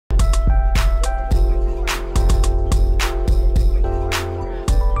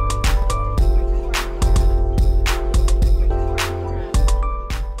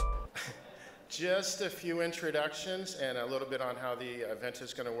just a few introductions and a little bit on how the event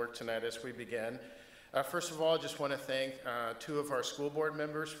is going to work tonight as we begin. First of all, I just want to thank two of our school board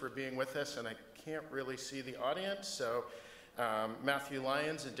members for being with us, and I can't really see the audience, so Matthew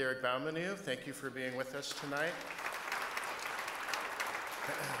Lyons and Derek Baumanu, thank you for being with us tonight.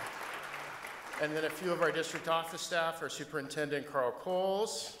 And then a few of our district office staff, our superintendent Carl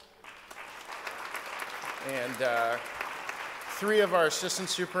Coles, and three of our assistant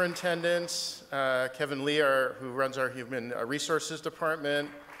superintendents, Kevin Lee, who runs our human resources department,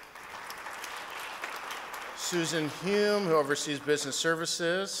 Susan Hume, who oversees business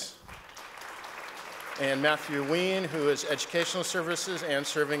services, and Matthew Ween, who is educational services and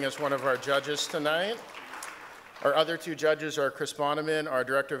serving as one of our judges tonight. Our other two judges are Chris Bonneman, our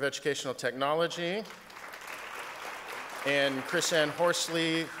Director of Educational Technology, and Chris Ann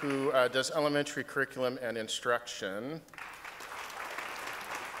Horsley, who does elementary curriculum and instruction.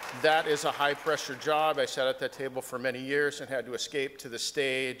 That is a high-pressure job. I sat at that table for many years and had to escape to the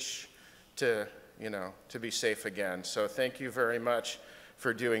stage to be safe again. So thank you very much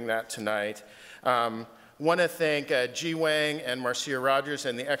for doing that tonight. Want to thank G. Wang and Marcia Rogers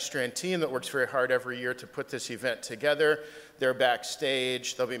and the Extran team that works very hard every year to put this event together. They're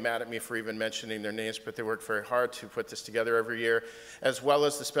backstage. They'll be mad at me for even mentioning their names, but they work very hard to put this together every year, as well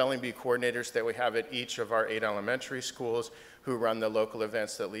as the spelling bee coordinators that we have at each of our 8 elementary schools who run the local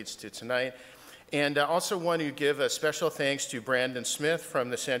events that leads to tonight. And I also want to give a special thanks to Brandon Smith from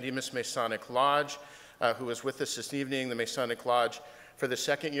the San Dimas Masonic Lodge, who is with us this evening. The Masonic Lodge, for the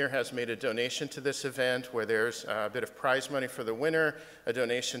second year, has made a donation to this event where there's a bit of prize money for the winner, a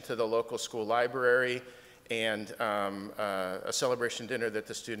donation to the local school library, and a celebration dinner that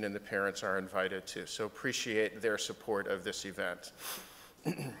the student and the parents are invited to. So appreciate their support of this event.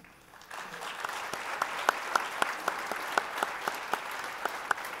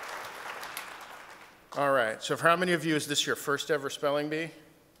 All right, so for how many of you is this your first ever spelling bee?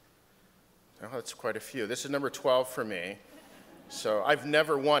 Oh, that's quite a few. This is number 12 for me. So I've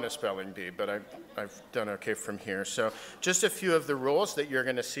never won a spelling bee, but I've done okay from here. So just a few of the rules that you're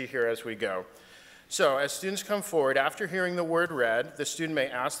going to see here as we go. So as students come forward, after hearing the word read, the student may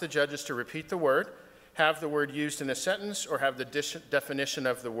ask the judges to repeat the word, have the word used in a sentence, or have the definition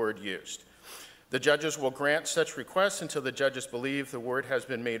of the word used. The judges will grant such requests until the judges believe the word has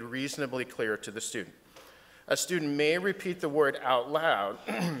been made reasonably clear to the student. A student may repeat the word out loud,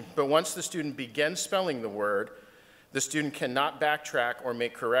 but once the student begins spelling the word, the student cannot backtrack or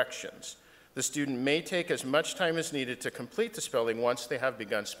make corrections. The student may take as much time as needed to complete the spelling once they have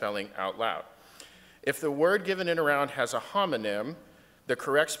begun spelling out loud. If the word given in a round has a homonym, the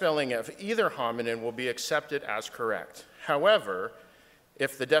correct spelling of either homonym will be accepted as correct. However,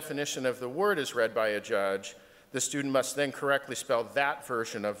 if the definition of the word is read by a judge, the student must then correctly spell that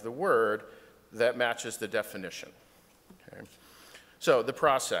version of the word that matches the definition. Okay. So the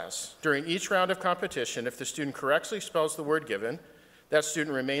process. During each round of competition, if the student correctly spells the word given, that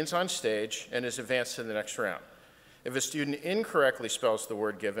student remains on stage and is advanced to the next round. If a student incorrectly spells the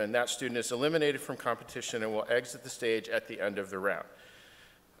word given, that student is eliminated from competition and will exit the stage at the end of the round.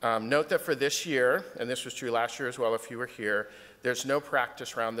 Note that for this year, and this was true last year as well if you were here, there's no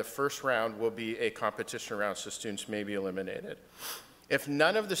practice round. The first round will be a competition round, so students may be eliminated. If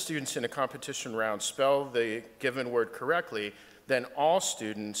none of the students in a competition round spell the given word correctly, then all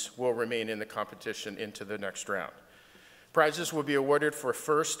students will remain in the competition into the next round. Prizes will be awarded for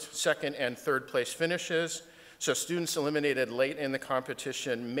first, second, and third place finishes, so students eliminated late in the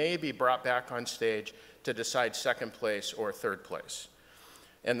competition may be brought back on stage to decide second place or third place.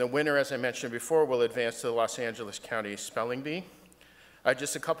 And the winner, as I mentioned before, will advance to the Los Angeles County Spelling Bee.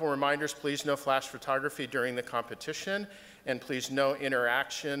 Just a couple reminders, please no flash photography during the competition, and please no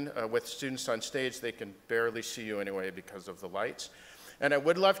interaction with students on stage. They can barely see you anyway because of the lights. And I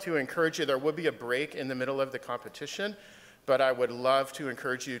would love to encourage you, there will be a break in the middle of the competition, but I would love to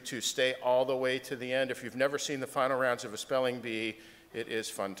encourage you to stay all the way to the end. If you've never seen the final rounds of a spelling bee, it is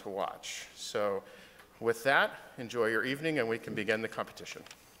fun to watch. So with that, enjoy your evening and we can begin the competition.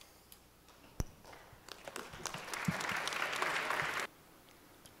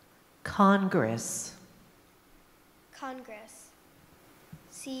 Congress. Congress.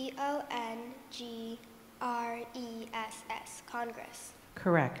 C-O-N-G-R-E-S-S. Congress.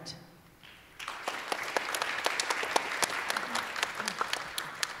 Correct.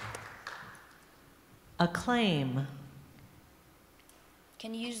 Acclaim.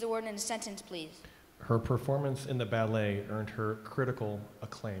 Can you use the word in a sentence, please? Her performance in the ballet earned her critical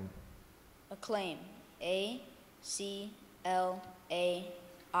acclaim. Acclaim. A-C-L-A-I-M.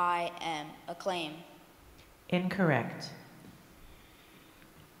 Acclaim. Incorrect.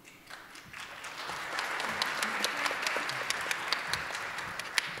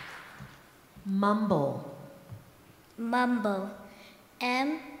 Mumble. Mumble.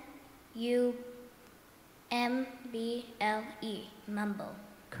 M-U-M-B-L-E. Mumble.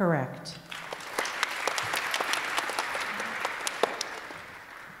 Correct.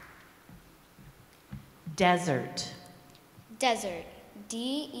 Desert. Desert.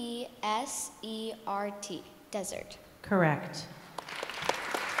 D-E-S-E-R-T. Desert. Correct.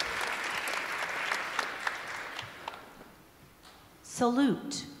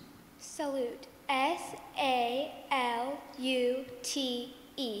 Salute. Salute. S-A-L-U-T-E.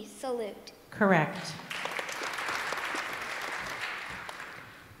 Salute. Correct.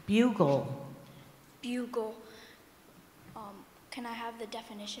 Bugle. Bugle. Can I have the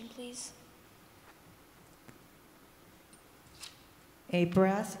definition, please? A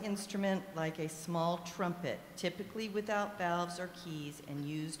brass instrument like a small trumpet, typically without valves or keys and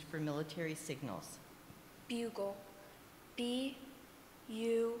used for military signals. Bugle. B-U-G-L-E.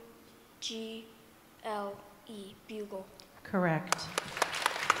 Bugle. Correct.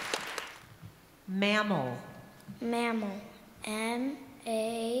 Mammal. Mammal. M-A-M-E-L.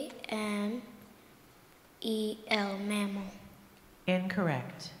 Mammal.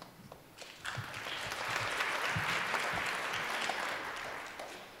 Incorrect.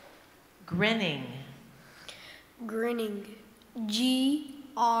 Grinning. Grinning. G-R-I-N-I-N-G.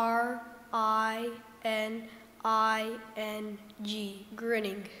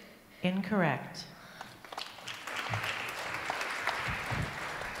 Grinning. Incorrect.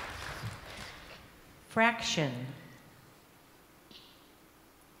 Fraction.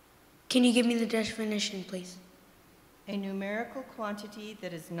 Can you give me the definition, please? A numerical quantity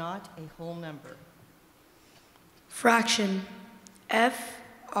that is not a whole number. Fraction.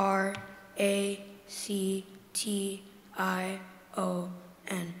 F-R-A-C-T-I-O-N.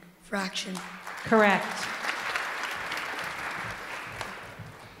 Fraction. Correct.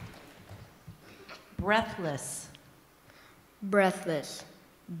 Breathless. Breathless.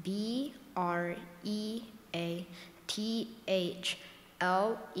 B-R-E-A-T-H-L-E-S-S.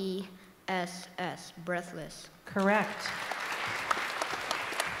 Breathless. Correct.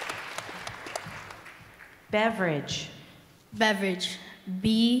 Beverage. Beverage.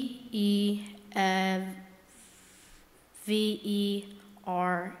 B-E-V-E-R-A-G-E.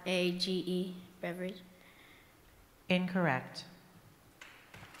 Beverage. Incorrect.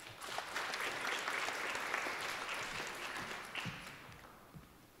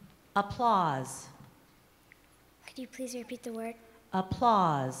 Applause. Could you please repeat the word?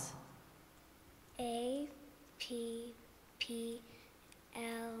 Applause. A-P-P-L-A-U-S-E.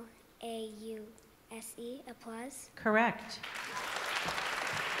 Applause. Correct.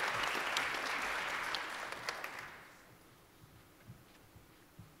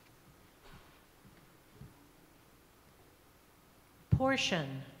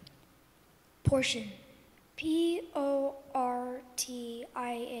 Portion. Portion. P-O-R-T-I-A-N.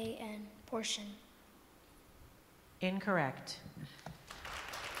 Portion. Incorrect.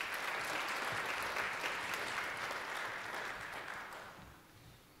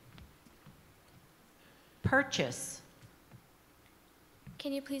 Purchase.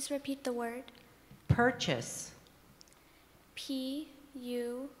 Can you please repeat the word? Purchase.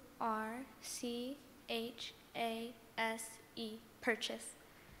 P-U-R-C-H-A-S-E. Purchase.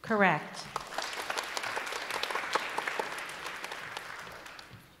 Correct.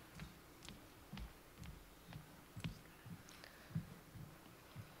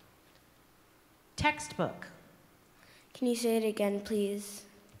 Textbook. Can you say it again, please?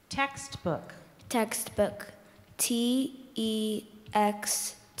 Textbook. Textbook. T-E-X-T-B-O-O-K.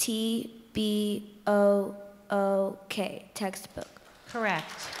 Textbook.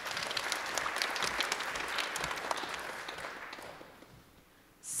 Correct.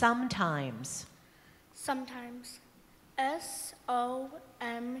 Sometimes. Sometimes. S-O-M-E-T-I-M-E-S.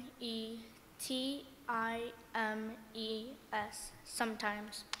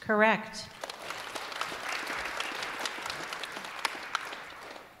 Sometimes. Correct.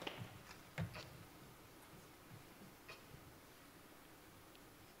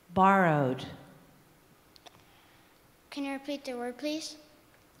 Borrowed. Can you repeat the word, please?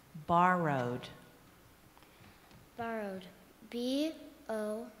 Borrowed. Borrowed.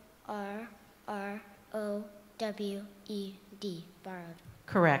 B-O-R-R-O-W-E-D. Borrowed.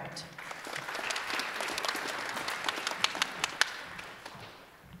 Correct.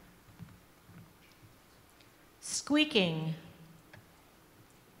 Squeaking.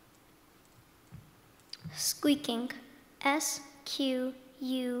 Squeaking. S-Q-U-E-A-K-I-N-G.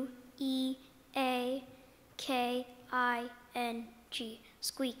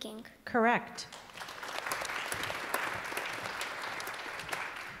 Squeaking. Correct.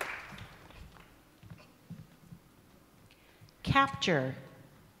 Capture.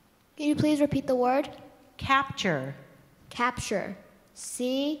 Can you please repeat the word? Capture. Capture.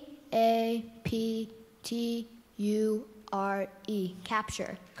 C-A-P-T-U-R-E.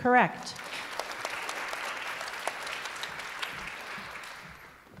 Capture. Correct.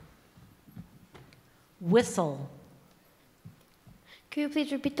 Whistle. Can you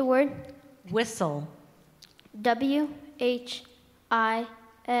please repeat the word? Whistle. W-H-I-S-T-L-E.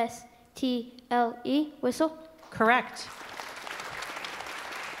 Whistle. Correct.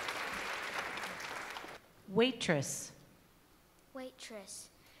 Waitress. Waitress.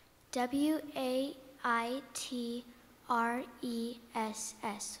 W-A-I-T-R-E-S-S.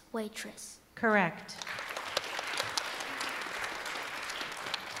 Waitress. Correct.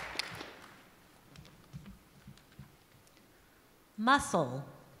 Muscle.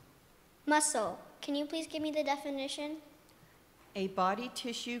 Muscle. Can you please give me the definition? A body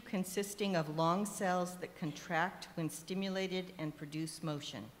tissue consisting of long cells that contract when stimulated and produce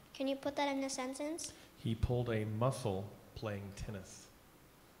motion. Can you put that in a sentence? He pulled a muscle playing tennis.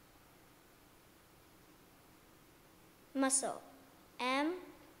 Muscle.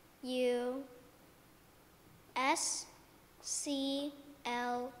 M-U-S-C-L-E.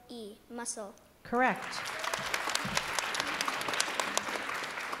 Muscle. Correct.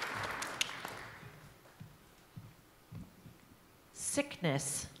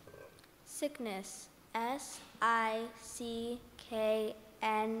 Sickness. Sickness. S-I-C-K-N-E-S-S.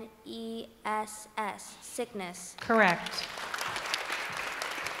 Sickness. Correct.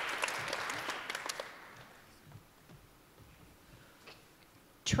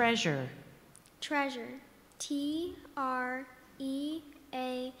 Treasure. Treasure. T-R-E-A-S-U-R-E.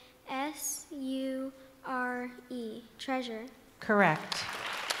 Treasure. Correct.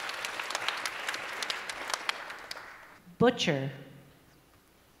 Butcher.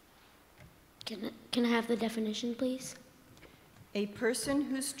 Can I have the definition, please? A person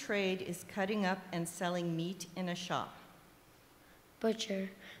whose trade is cutting up and selling meat in a shop. Butcher.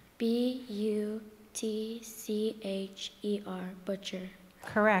 B-U-T-C-H-E-R. Butcher.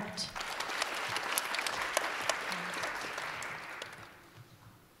 Correct.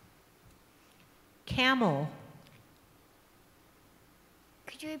 Camel.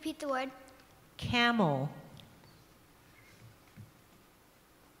 Could you repeat the word? Camel.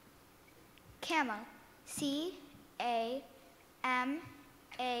 Camel. C-A-M-A-L.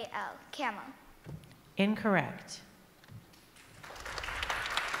 Camel. Incorrect.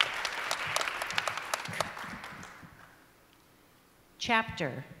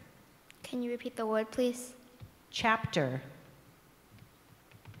 Chapter. Can you repeat the word, please? Chapter.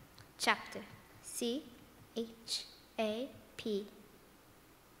 Chapter. C-H-A-P-T-E-R.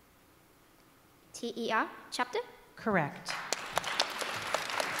 Chapter. Correct.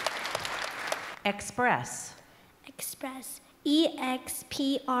 Express. Express.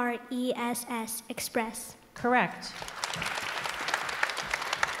 E-X-P-R-E-S-S. Express. Correct.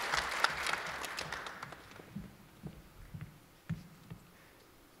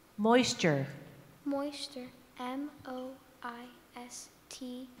 Moisture. Moisture. M-O-I-S-T-U-R-E.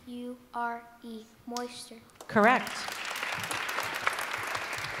 Moisture. Correct.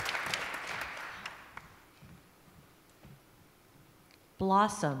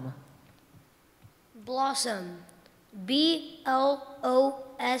 Blossom. Blossom. B-L-O-S-S-O-M.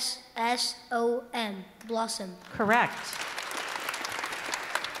 Blossom. Correct.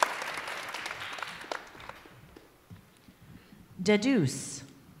 Deduce.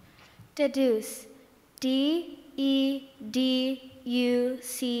 Deduce. D-E-D-U-C-E.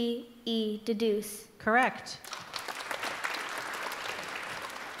 Deduce. Correct.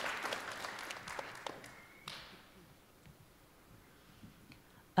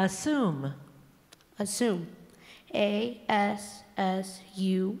 Assume. Assume. A-S-S-U-M-E.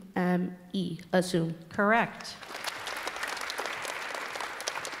 Assume. Correct.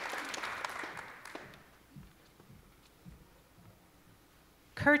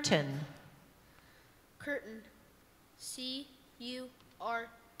 Curtain. Curtain. C-U-R-T-A-I-N.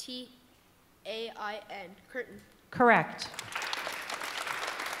 Curtain. Correct.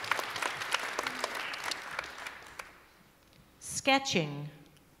 Sketching.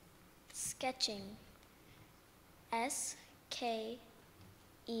 Sketching. S-K-E-T-C-H-I-N-G.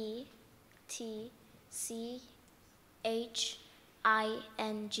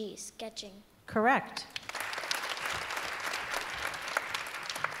 Sketching. Correct.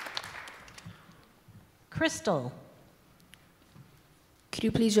 Crystal. Could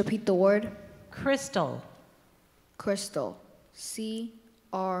you please repeat the word? Crystal. Crystal. C-R-Y-S-T-A-L.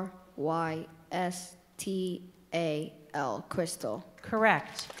 Crystal.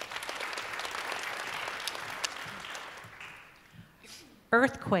 Correct.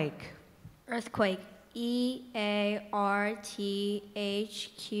 Earthquake. Earthquake.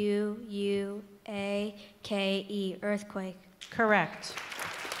 EARTHQUAKE. Earthquake. Correct.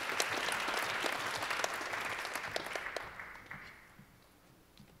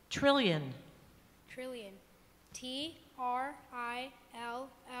 Trillion. Trillion. TRILLION.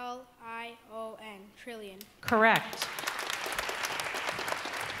 Trillion. Correct.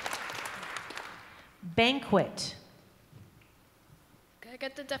 Banquet. Can I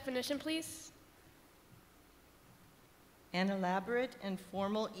get the definition, please? An elaborate and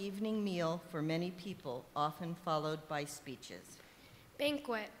formal evening meal for many people, often followed by speeches.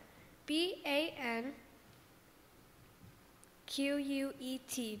 Banquet. BANQUET.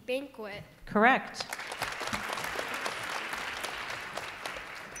 Banquet. Correct.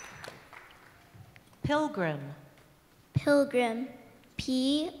 Pilgrim. Pilgrim.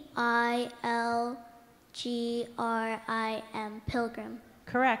 PILGRIM. Pilgrim.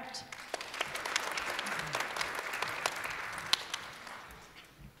 Correct.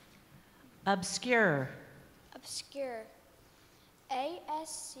 Obscure. Obscure.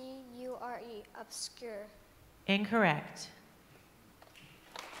 ASCURE. Obscure. Incorrect.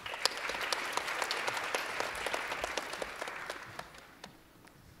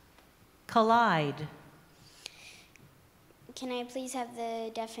 Collide. Can I please have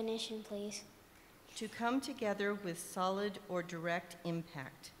the definition, please? To come together with solid or direct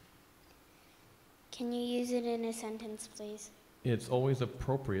impact. Can you use it in a sentence, please? It's always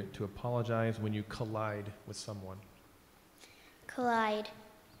appropriate to apologize when you collide with someone. Collide.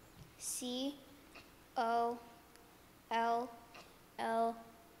 COLLIDE.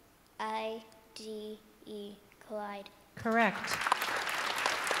 Collide. Correct.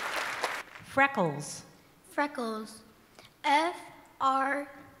 Freckles. Freckles. FRECKLES.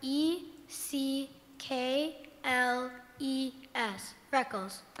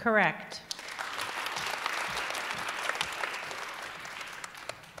 Freckles. Correct.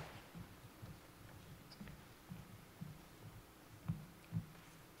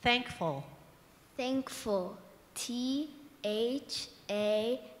 Thankful. Thankful. THANKFUL.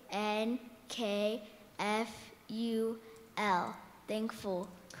 Thankful.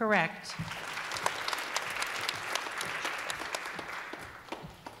 Correct.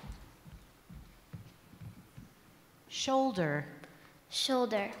 Shoulder.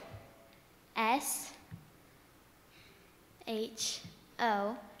 Shoulder. SHOULDER.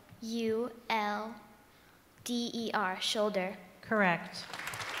 Shoulder. Correct.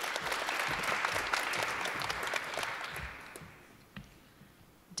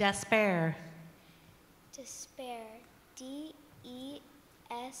 Despair. Despair. DESPAIR.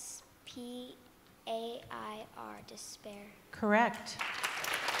 Despair. Correct.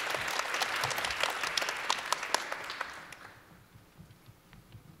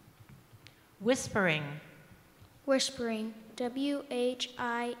 Whispering. Whispering. WHISPERING.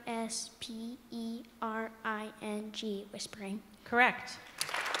 Whispering. Correct.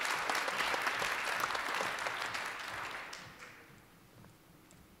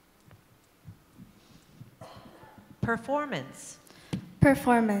 Performance.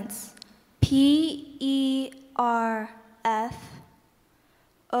 Performance.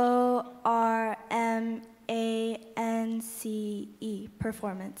 PERFORMANCE.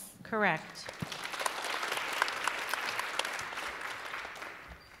 Performance. Correct.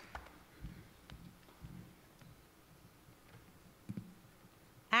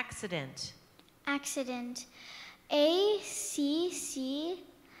 Accident. Accident. ACCENDNT.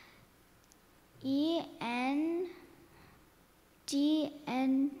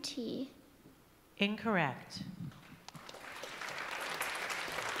 Incorrect.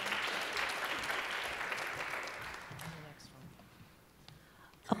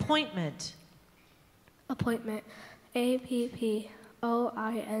 Appointment. Appointment. APPOINTMENT.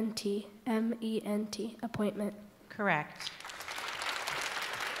 Appointment. Correct.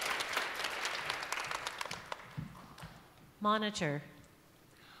 Monitor.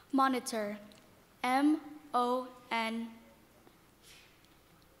 Monitor. MONITOR.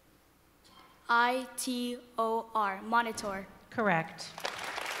 Monitor. Correct.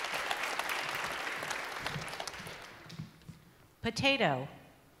 Potato.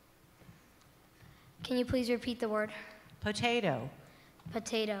 Can you please repeat the word? Potato.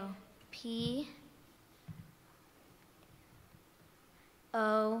 Potato.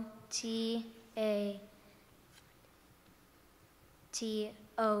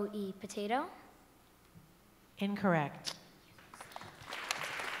 POTATOE. Potato. Incorrect.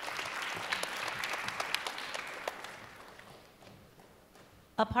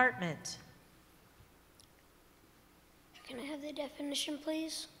 Apartment. Can I have the definition,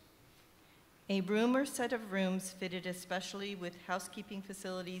 please? A room or set of rooms fitted especially with housekeeping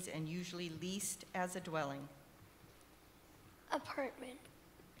facilities and usually leased as a dwelling. Apartment.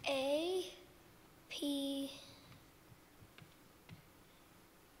 A P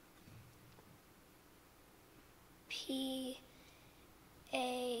P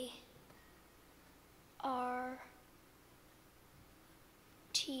A R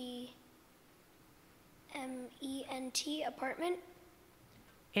T MENT, apartment.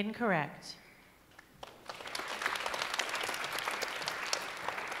 Incorrect.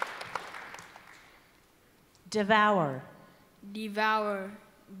 Devour. Devour.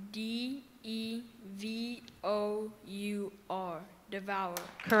 DEVOUR. Devour.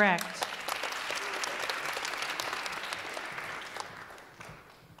 Correct.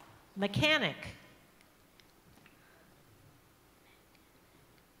 Mechanic.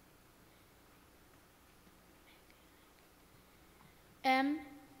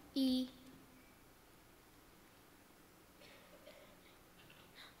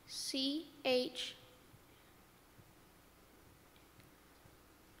 MECH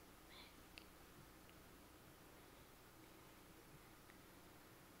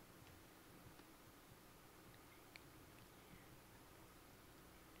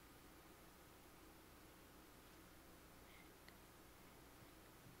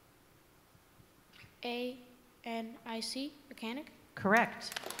ANIC, mechanic.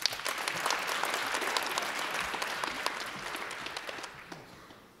 Correct.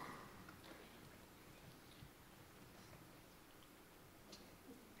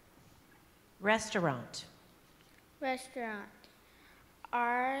 Restaurant. Restaurant.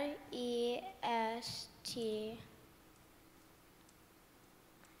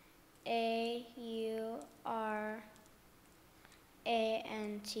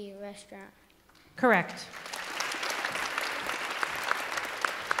 RESTAURANT, restaurant. Correct.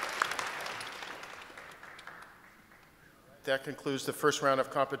 That concludes the first round of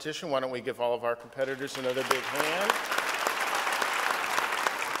competition. Why don't we give all of our competitors another big hand?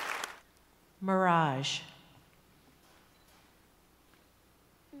 Mirage.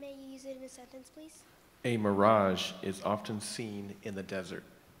 May you use it in a sentence, please? A mirage is often seen in the desert.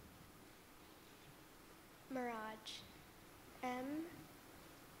 Mirage.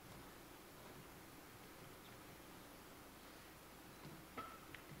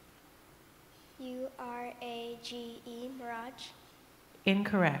 MURAGE, mirage.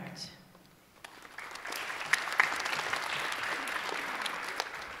 Incorrect.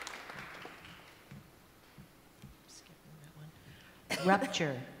 Skipping that one.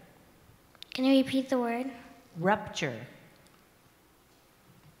 Rupture. Can you repeat the word? Rupture.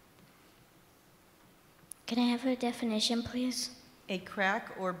 Can I have a definition, please? A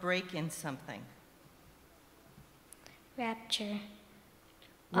crack or break in something. Rapture.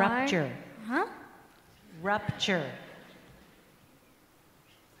 Rupture. Huh? Rupture.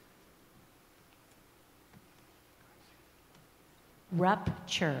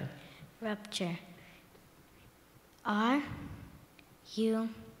 Rupture. Rupture. RUPTURE.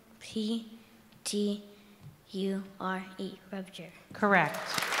 Rupture. Correct.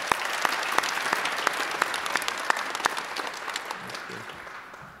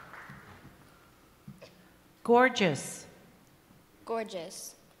 Gorgeous.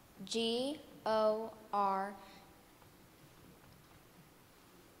 Gorgeous. GEOUS,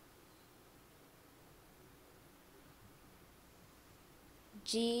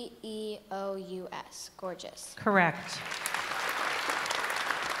 gorgeous. Correct.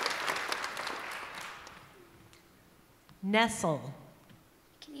 Nestle.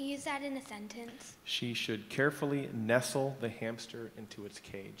 Can you use that in a sentence? She should carefully nestle the hamster into its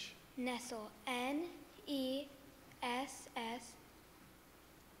cage. Nestle.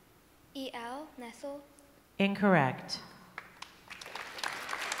 NESSEL, nestle. Incorrect.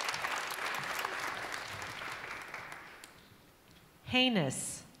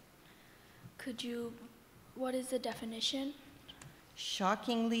 Heinous. What is the definition?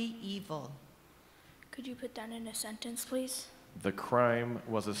 Shockingly evil. Could you put that in a sentence, please? The crime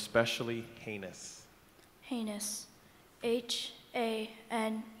was especially heinous. Heinous. HANUS,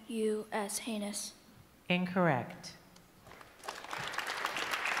 heinous. Incorrect.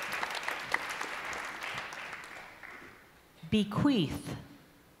 Bequeath.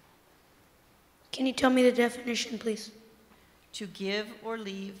 Can you tell me the definition, please? To give or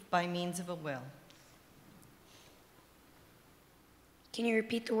leave by means of a will. Can you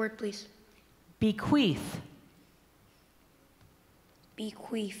repeat the word, please? Bequeath.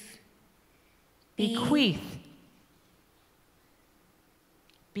 Bequeath. Bequeath.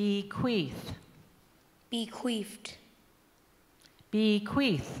 Bequeath. Bequeathed.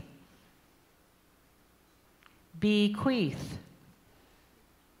 Bequeath. Bequeath.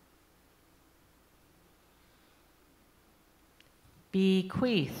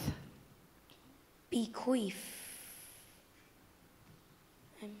 Bequeath. Bequeath.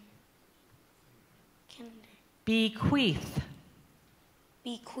 Bequeath.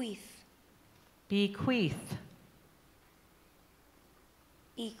 Bequeath. Bequeath.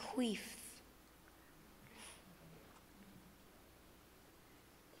 Bequeath.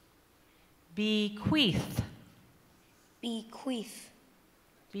 Bequeath. Bequeath.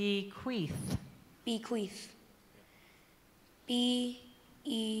 Bequeath. Bequeath.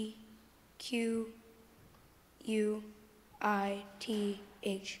 B-E-Q-U-I-T-H.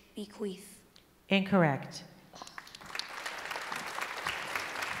 Bequeath. Incorrect.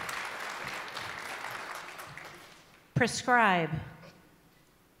 Prescribe.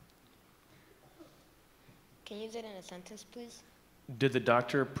 Can you use it in a sentence, please? Did the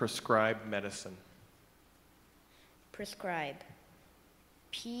doctor prescribe medicine? Prescribe.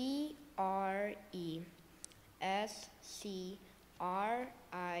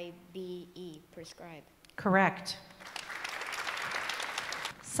 P-R-E-S-C-R-I-B-E. Prescribe. Correct.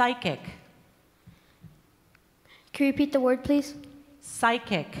 Psychic. Can you repeat the word, please?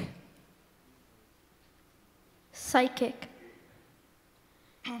 Psychic. Psychic.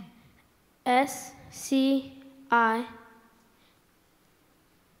 S-C-I.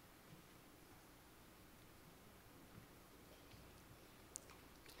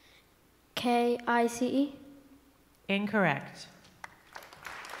 K-I-C-E. Incorrect.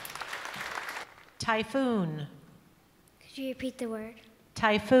 Typhoon. Could you repeat the word?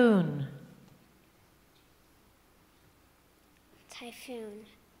 Typhoon. Typhoon.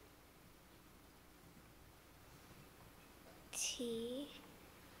 T-Y-P-H-O-O-N.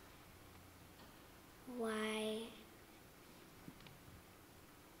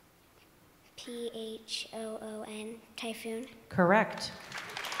 Typhoon. Correct.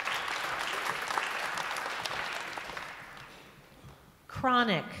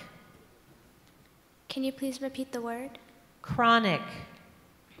 Chronic. Can you please repeat the word? Chronic.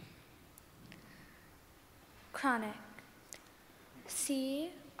 Chronic.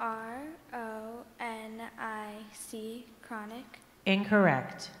 C-R-O-N-I-C. Chronic.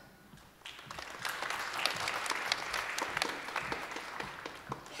 Incorrect.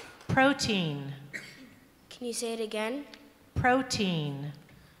 Protein. Can you say it again? Protein.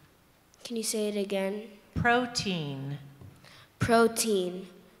 Can you say it again? Protein. Protein.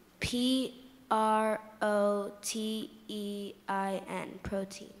 P-R-O-T-E-I-N.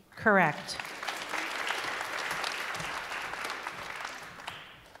 Protein. Correct.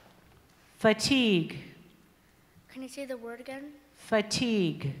 Fatigue. Can you say the word again?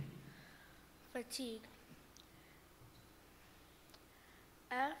 Fatigue. Fatigue.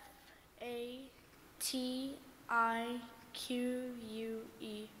 F-A-T-I-Q-U-E.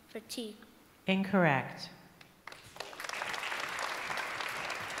 Fatigue. Incorrect.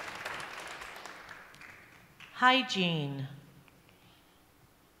 Hygiene.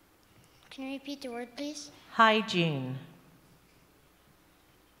 Can you repeat the word, please? Hygiene.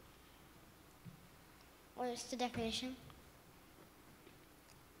 What's the definition?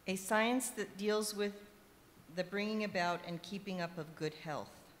 A science that deals with the bringing about and keeping up of good health.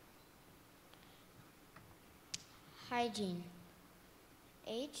 Hygiene.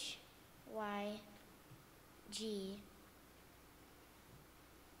 Hygiene.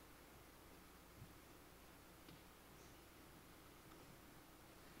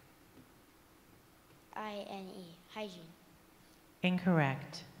 Hygiene.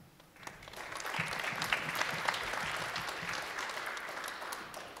 Incorrect.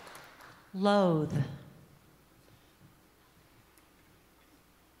 Loathe.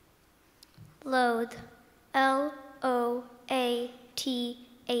 Loathe. L-O-A-T-H-E.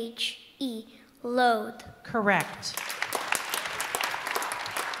 Loathe. Correct.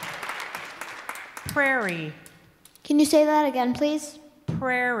 Prairie. Can you say that again, please?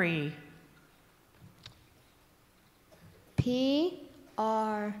 Prairie.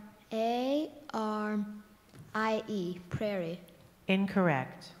 P-R-A-R-I-E. Prairie.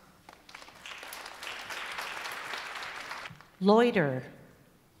 Incorrect. Loiter.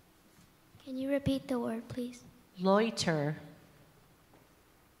 Can you repeat the word, please? Loiter.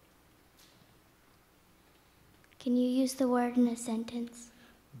 Can you use the word in a sentence?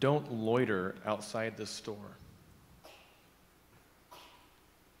 Don't loiter outside the store.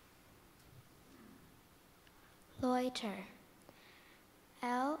 Loiter.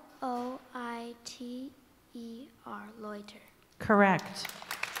 L-O-I-T-E-R. Loiter. Correct.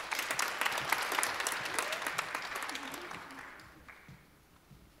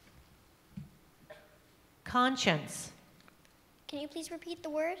 Conscience. Can you please repeat the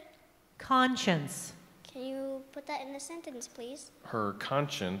word? Conscience. Can you put that in a sentence, please? Her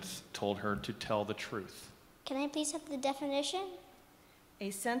conscience told her to tell the truth. Can I please have the definition?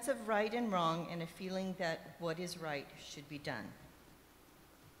 A sense of right and wrong and a feeling that what is right should be done.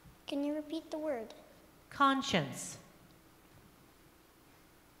 Can you repeat the word? Conscience.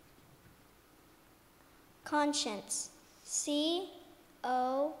 Conscience. C-O-N.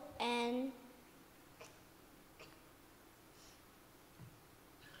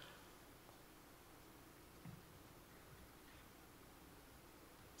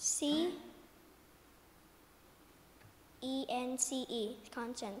 C-E-N-C-E.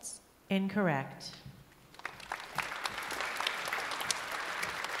 Conscience. Incorrect.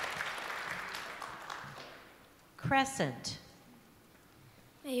 Crescent.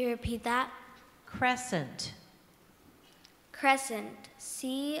 May you repeat that? Crescent. Crescent.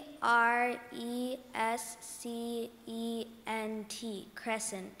 C-R-E-S-C-E-N-T.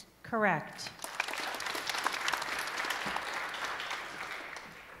 Crescent. Correct.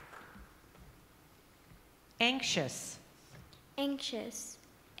 Anxious. Anxious.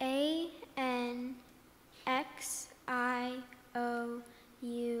 A-N-X-I-O-U-S.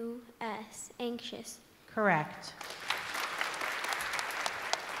 Anxious. Correct.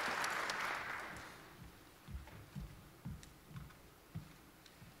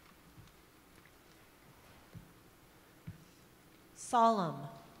 Solemn.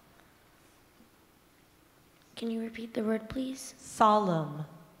 Can you repeat the word, please? Solemn.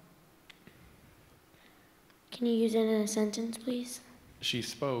 Can you use it in a sentence, please? She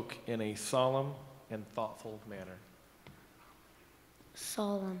spoke in a solemn and thoughtful manner.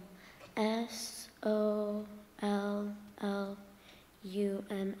 Solemn. S-O-L-L-U-M-N.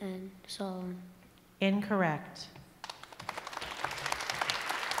 Solemn. Incorrect.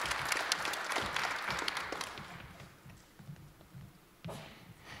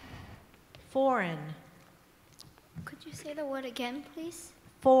 Foreign. Could you say the word again, please?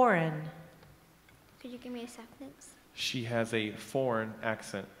 Foreign. Could you give me a sentence? She has a foreign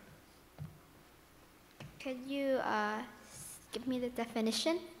accent. Could you give me the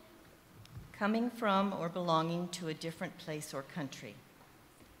definition? Coming from or belonging to a different place or country.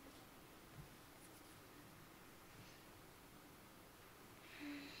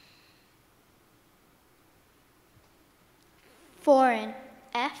 Foreign.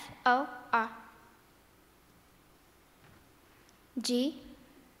 F-O-R. G.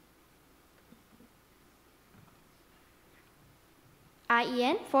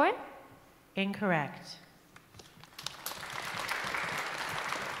 I-E-N. Foreign. Incorrect.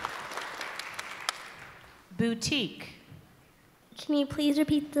 Boutique. Can you please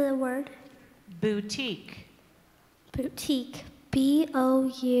repeat the word? Boutique. Boutique.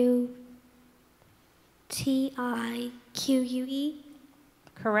 B-O-U-T-I-Q-U-E.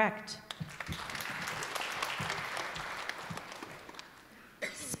 Correct.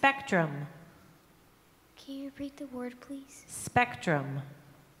 Spectrum. Can you repeat the word, please? Spectrum.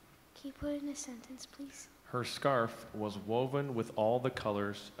 Can you put it in a sentence, please? Her scarf was woven with all the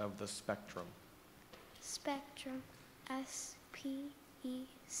colors of the spectrum. Spectrum. S-P-E-C-T-R-U-M.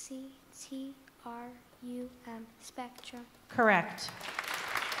 Spectrum. Correct.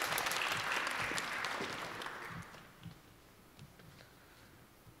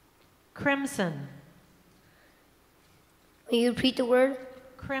 Crimson. Will you repeat the word?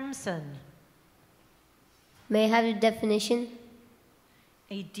 Crimson. May I have the definition?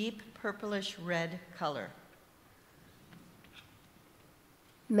 A deep purplish red color.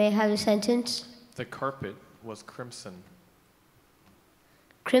 May I have a sentence? The carpet was crimson.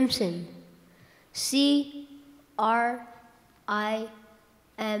 Crimson. C-R-I-M-S-O-N.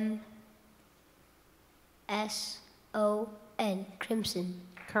 Crimson.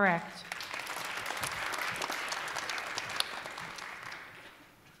 Correct.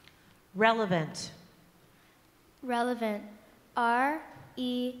 Relevant. Relevant.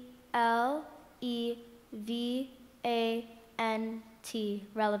 R-E-L-E-V-A-N-T.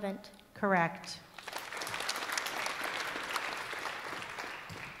 Relevant. Correct.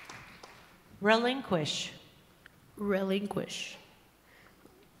 Relinquish. Relinquish.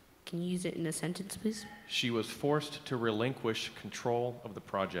 Can you use it in a sentence, please? She was forced to relinquish control of the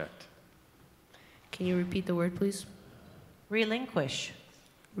project. Can you repeat the word, please? Relinquish.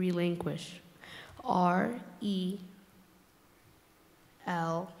 Relinquish. R-E-L-E-N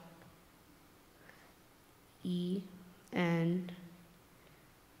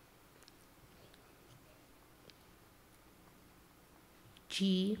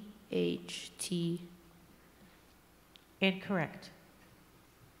G-H-T. Incorrect.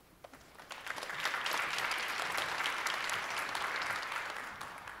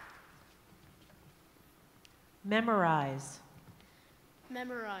 Memorize.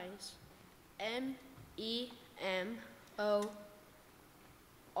 Memorize.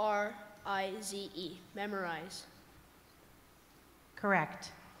 MEMORIZE. Memorize.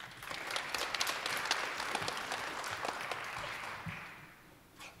 Correct.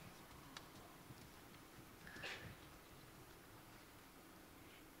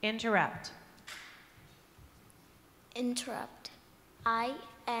 Interrupt. Interrupt.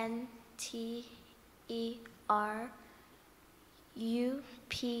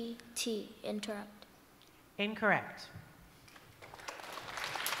 INTERUPT. Interrupt. Incorrect.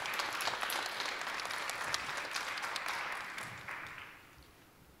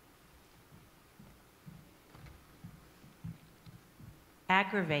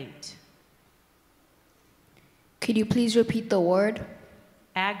 Aggravate. Could you please repeat the word?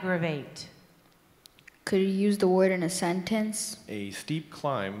 Aggravate. Could you use the word in a sentence? A steep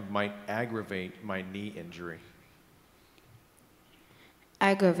climb might aggravate my knee injury.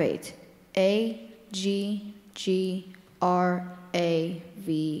 Aggravate.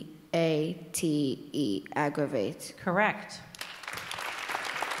 AGGRAVATE. Aggravate. Correct.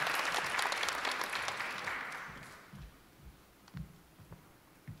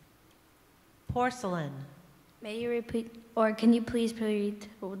 Porcelain. May you repeat, or can you please repeat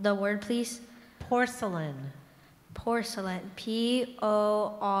the word, please? Porcelain. Porcelain.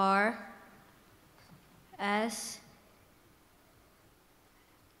 PORSELENT.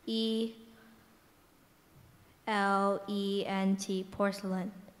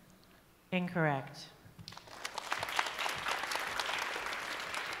 Porcelain. Incorrect.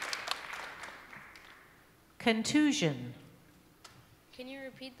 Contusion. Can you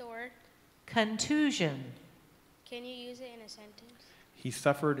repeat the word? Contusion. Can you use it in a sentence? He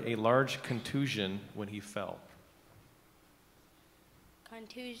suffered a large contusion when he fell.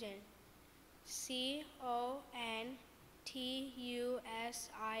 Contusion. CONTUSION.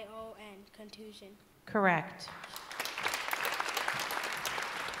 Contusion. Correct.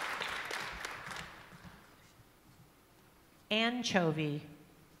 Anchovy.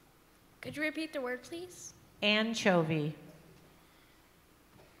 Could you repeat the word, please? Anchovy.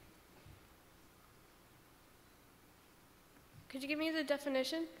 Could you give me the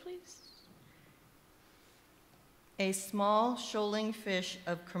definition, please? A small shoaling fish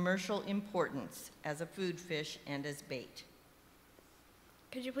of commercial importance as a food fish and as bait.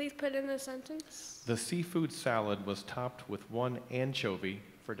 Could you please put in a sentence? The seafood salad was topped with one anchovy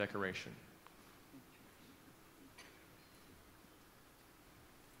for decoration.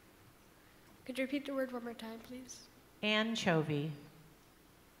 Could you repeat the word one more time, please? Anchovy.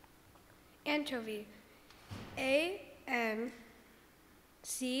 Anchovy. ANCHOVE.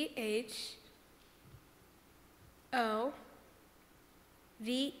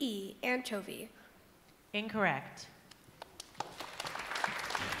 Anchovy. Incorrect.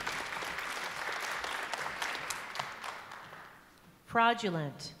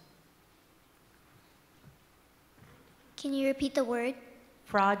 Fraudulent. Can you repeat the word?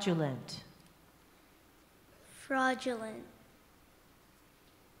 Fraudulent. Fraudulent.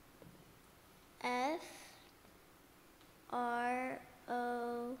 FROG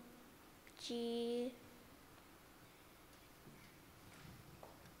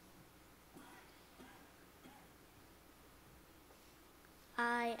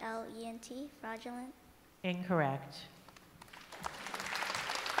ILENT. Fraudulent. Incorrect.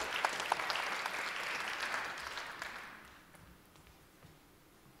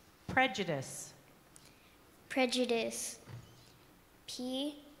 Prejudice. Prejudice. PREJUDICE.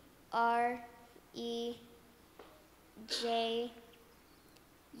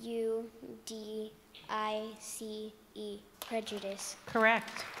 Prejudice.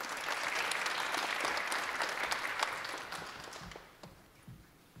 Correct.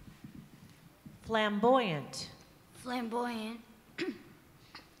 Flamboyant. Flamboyant.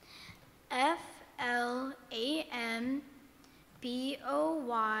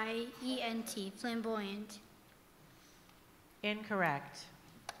 FLAMBOYENT. Flamboyant. Incorrect.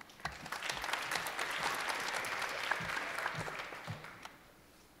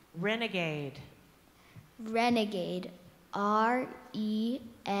 Renegade. Renegade. RENEGADE.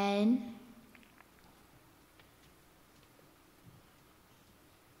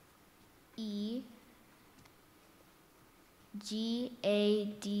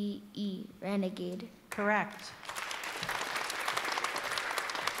 Renegade. Correct.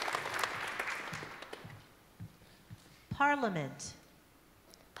 Parliament.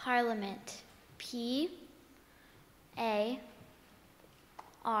 Parliament.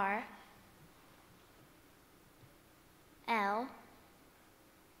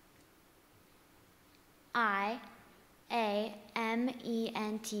 I-A-M-E-N-T,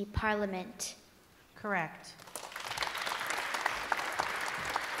 Parliament. Correct.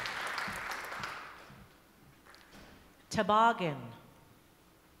 Toboggan.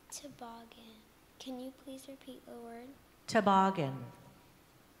 Toboggan. Can you please repeat the word? Toboggan.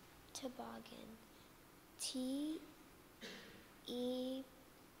 Toboggan. T-E-B-O-G-A-I-N,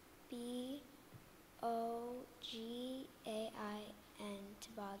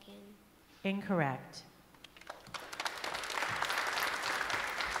 toboggan. Incorrect.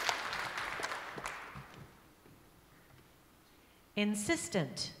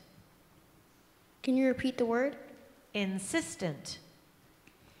 Insistent. Can you repeat the word? Insistent.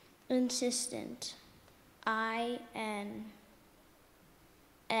 Insistent.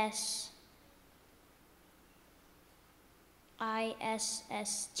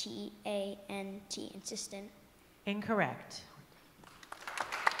 I-N-S-I-S-S-T-A-N-T, insistent. Incorrect.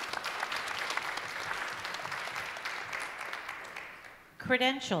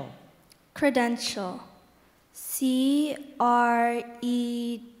 Credential. Credential.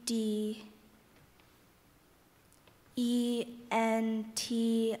 CREDENTIAL.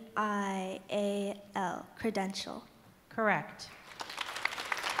 Credential. Correct.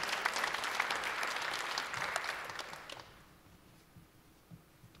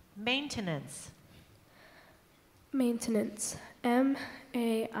 Maintenance. Maintenance.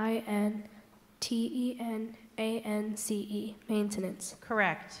 M-A-I-N-T-E-N-A-N-C-E. Maintenance.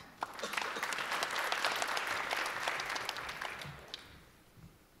 Correct.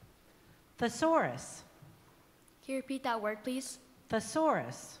 Thesaurus. Can you repeat that word, please?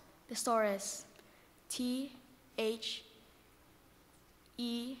 Thesaurus. Thesaurus.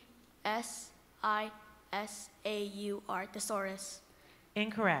 T-H-E-S-I-S-A-U-R. Thesaurus.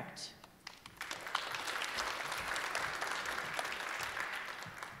 Incorrect.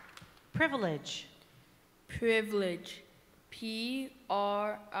 Privilege. Privilege. P-R-I-V-L-A-G-E.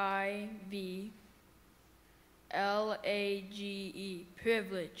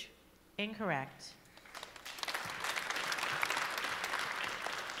 Privilege. Incorrect.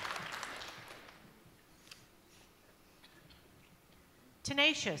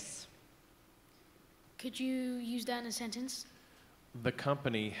 Tenacious. Could you use that in a sentence? The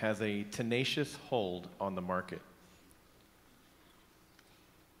company has a tenacious hold on the market.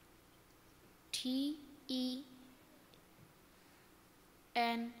 T-E-N-A-C-I-O-U-S,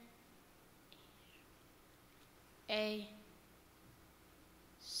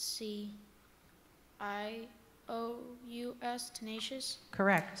 tenacious.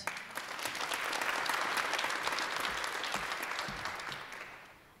 Correct.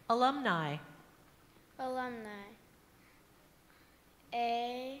 Alumni. Alumni.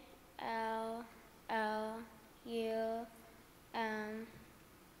 A-L-L-U-M-N-I-G-H.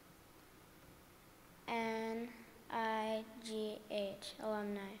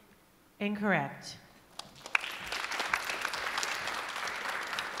 Alumni. Incorrect.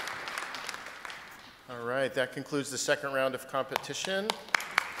 All right, that concludes the second round of competition.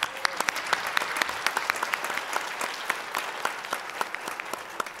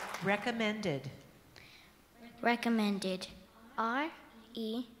 Recommended. Recommended.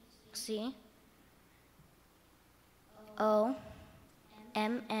 R-E-C-O-M-M-E-D.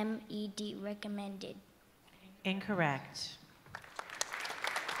 Recommended. Incorrect.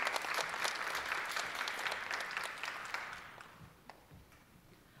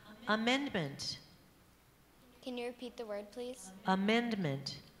 Amendment. Can you repeat the word, please?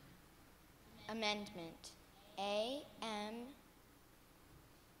 Amendment. Amendment. A-M.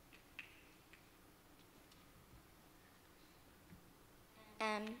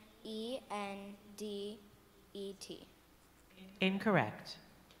 M-E-N-D-E-T. Incorrect.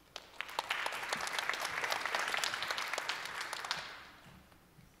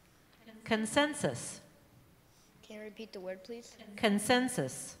 Consensus. Can you repeat the word, please?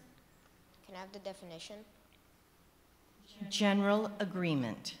 Consensus. Can I have the definition? General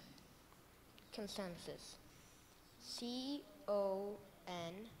agreement. Consensus.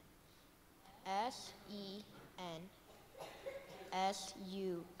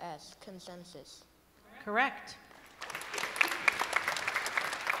 C-O-N-S-E-N-S-U-S. Consensus. Correct.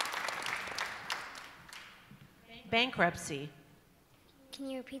 Bankruptcy. Can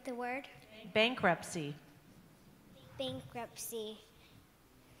you repeat the word? Bankruptcy. Bankruptcy.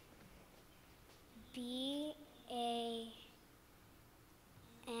 B-A-N-K-R-U-P-T-C-Y.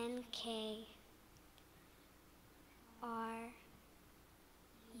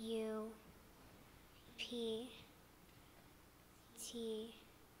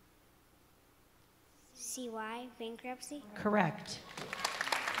 Bankruptcy. Correct.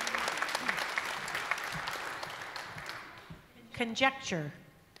 Conjecture.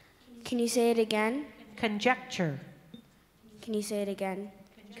 Can you say it again? Conjecture. Can you say it again?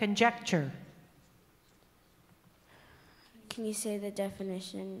 Conjecture. Can you say the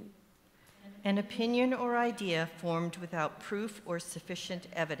definition? An opinion or idea formed without proof or sufficient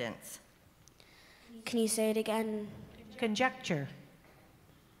evidence. Can you say it again? Conjecture.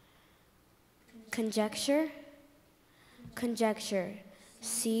 Conjecture? Conjecture.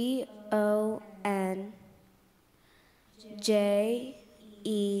 C-O-N-J-E-C-T-U-R-E.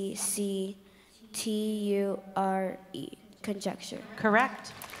 Conjecture.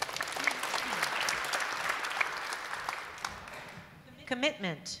 Correct.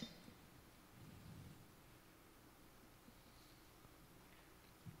 Commitment.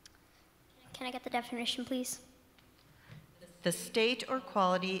 Can I get the definition, please? The state or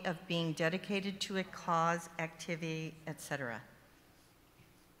quality of being dedicated to a cause, activity, etc.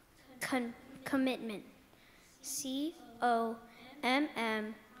 Commitment.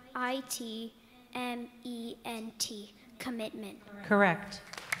 C-O-M-M-I-T-M-E-N-T. Commitment. Correct.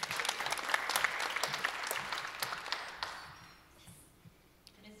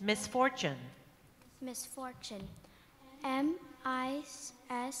 Misfortune. Misfortune.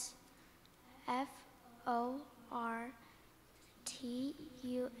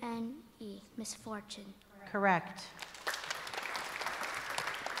 M-I-S-F-O-R-T-U-N-E. Misfortune. Correct.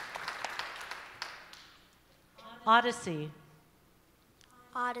 Odyssey.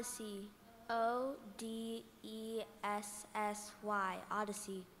 Odyssey. O-D-E-S-S-Y.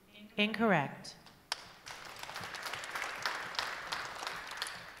 Odyssey. Incorrect.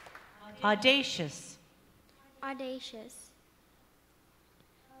 Audacious. Audacious.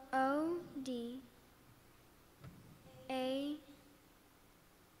 O-D-A-C-I-O-N.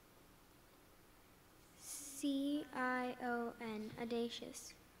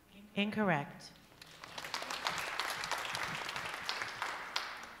 Audacious. Incorrect.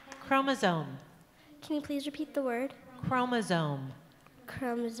 Chromosome. Can you please repeat the word? Chromosome.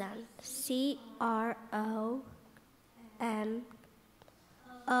 Chromosome. C-R-O-M-O-Z-O-N-E.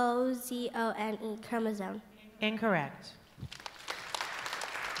 Chromosome. Incorrect.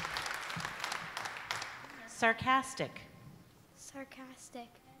 Sarcastic. Sarcastic.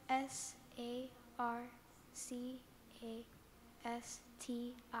 S-A-R-C-A-S-T-I-C.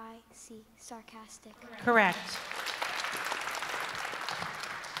 Sarcastic. Correct.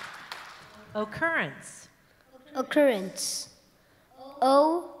 Occurrence. Occurrence.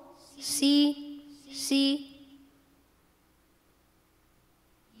 O-C-C-U-R-E-N-C-E.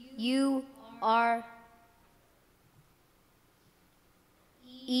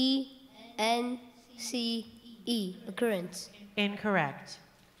 Occurrence. Incorrect.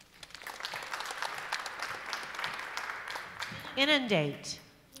 Inundate.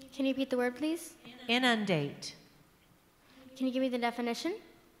 Can you repeat the word, please? Inundate. Can you give me the definition?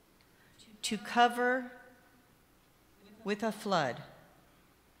 To cover with a flood.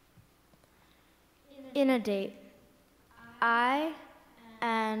 Inundate.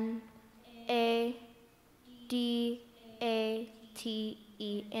 I-N-A-D-A-T-E.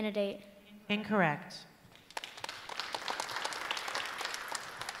 Inundate. Incorrect.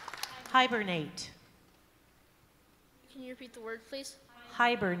 Hibernate. Can you repeat the word, please?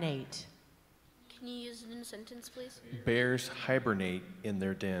 Hibernate. Can you use it in a sentence, please? Bears hibernate in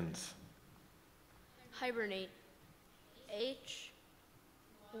their dens. Hibernate. H-Y-B-E-R-N-A-T-E.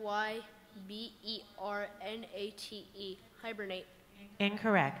 Hibernate.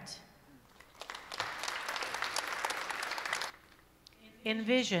 Incorrect.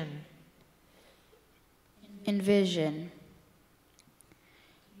 Envision. Envision.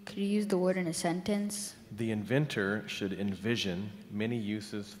 Could you use the word in a sentence? The inventor should envision many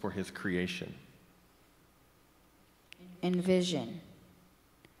uses for his creation. Envision.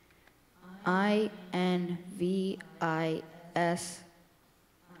 I-N-V-I-S-I-O-N.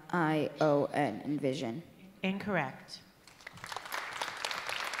 Envision. Incorrect.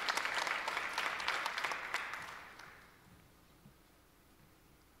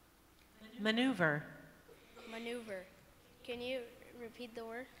 Maneuver. Maneuver. Can you repeat the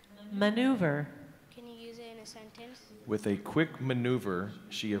word? Maneuver. Can you use it in a sentence? With a quick maneuver,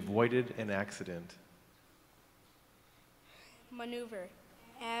 she avoided an accident. Maneuver.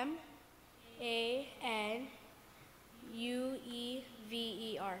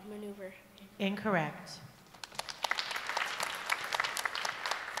 M-A-N-U-E-V-E-R. Maneuver. Incorrect.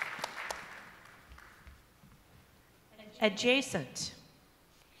 Adjacent.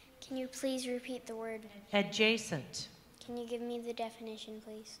 Can you please repeat the word? Adjacent. Can you give me the definition,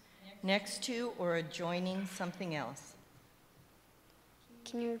 please? Next to or adjoining something else.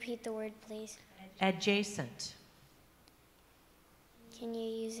 Can you repeat the word, please? Adjacent. Can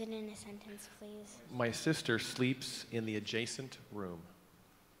you use it in a sentence, please? My sister sleeps in the adjacent room.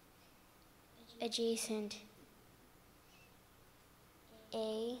 Adjacent.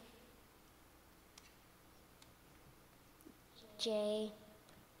 A. J.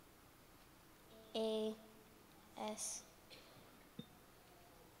 A. S.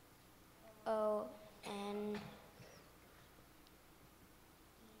 O. N.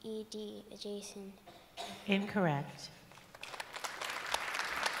 E. D. Adjacent. Incorrect.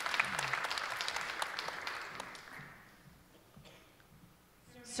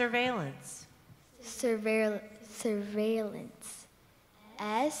 Surveillance. Surveillance.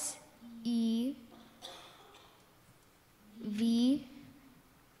 S-E-V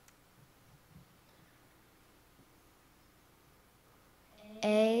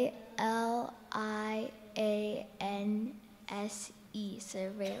A-L-I-A-N-S-E.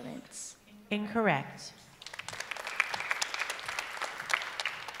 Surveillance. Incorrect.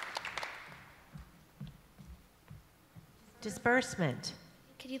 Disbursement.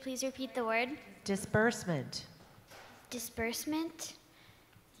 Could you please repeat the word? Disbursement. Disbursement.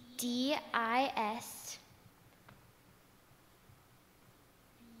 D-I-S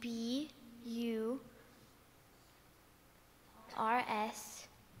B-U-R-S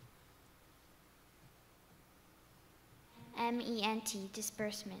M-E-N-T.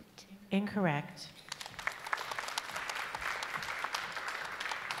 Disbursement. Incorrect.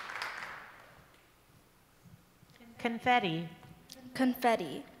 Confetti.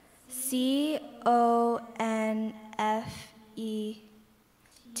 Confetti. C-O-N-F-E-T-T-I.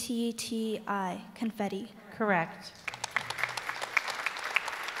 Confetti. Correct.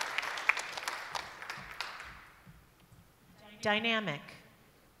 Dynamic.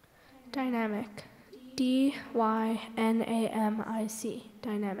 Dynamic. D-Y-N-A-M-I-C.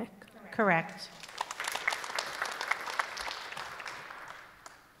 Dynamic. Correct.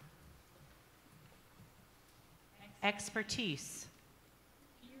 Expertise.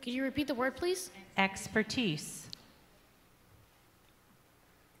 Could you repeat the word, please? Expertise.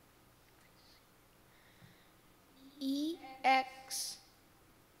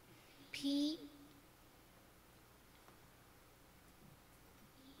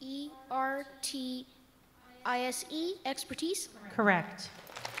 Expertise. Correct.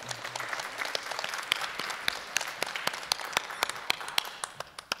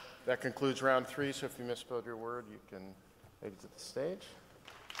 That concludes round 3, so if you misspelled your word, you can exit the stage.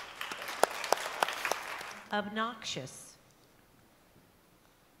 Obnoxious.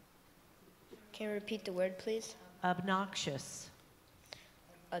 Can you repeat the word, please? Obnoxious.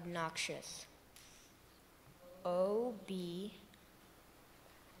 Obnoxious. O-B-N-O-X-I-O-U-S.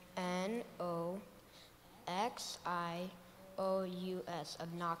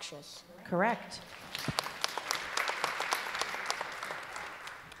 Obnoxious. Correct.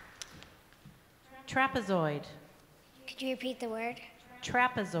 Trapezoid. Could you repeat the word?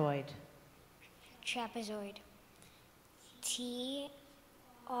 Trapezoid. Trapezoid. T-R-A-P-E-Z-O-I-D.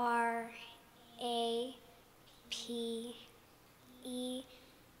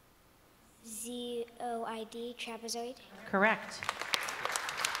 Trapezoid. Correct.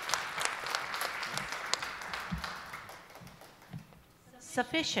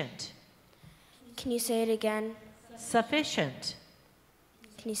 Sufficient. Can you say it again? Sufficient.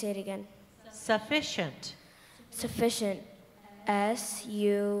 Can you say it again? Sufficient. Sufficient.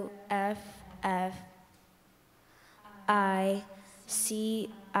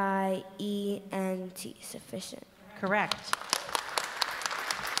 S-U-F-F-I-C-I-E-N-T. Sufficient. Correct.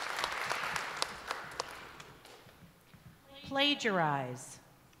 Plagiarize.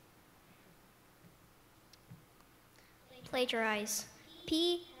 Plagiarize.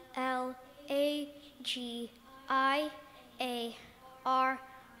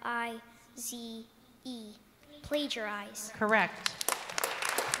 P-L-A-G-I-A-R-I-Z-E. Plagiarize. Correct.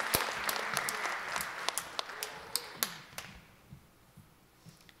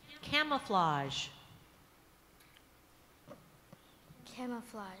 Camouflage.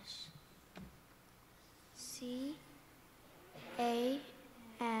 Camouflage.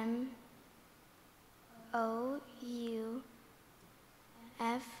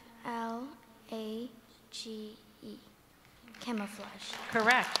 Camouflage.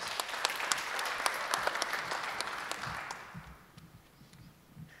 Correct.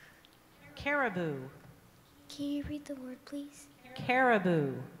 Caribou. Can you read the word, please?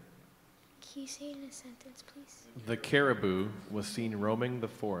 Caribou. Can you say it in a sentence, please? The caribou was seen roaming the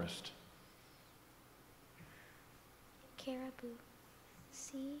forest. Caribou.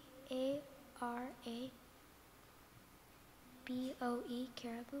 C-A-R-A-B-O-E.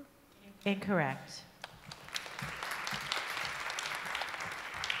 Caribou. Incorrect.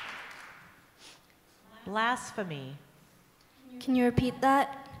 Blasphemy. Can you repeat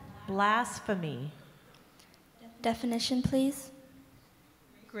that? Blasphemy. Definition, please.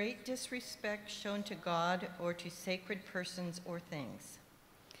 Great disrespect shown to God or to sacred persons or things.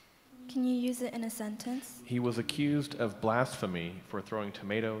 Can you use it in a sentence? He was accused of blasphemy for throwing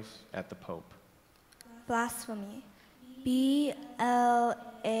tomatoes at the Pope. Blasphemy.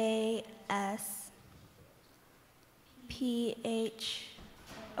 BLASPHOMY.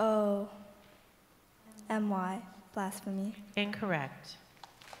 Blasphemy. Incorrect.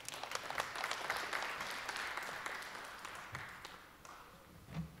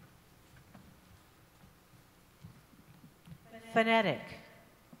 Phonetic.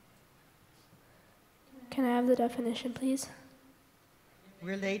 Can I have the definition, please?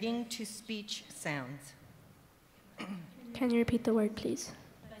 Relating to speech sounds. Can you repeat the word, please?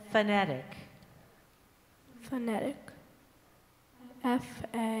 Phonetic. Phonetic.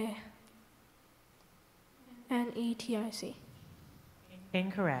 FANETIC.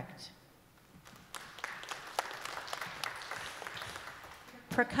 Incorrect.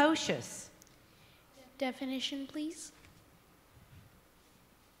 Precocious. Definition, please.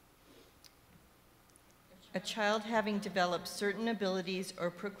 A child having developed certain abilities or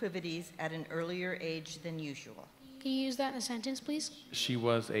proclivities at an earlier age than usual. Can you use that in a sentence, please? She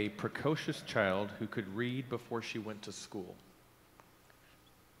was a precocious child who could read before she went to school.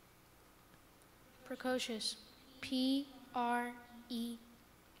 Precocious. PRECO.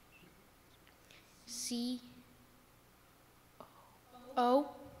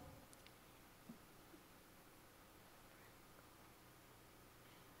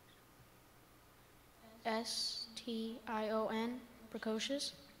 STION.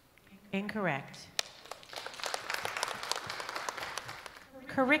 Precocious. Incorrect.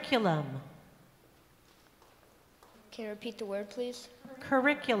 Curriculum. Can you repeat the word, please?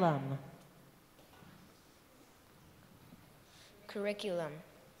 Curriculum. Curriculum. CURRICULUM.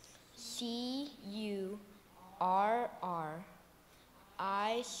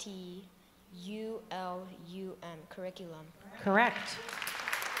 Curriculum. Correct.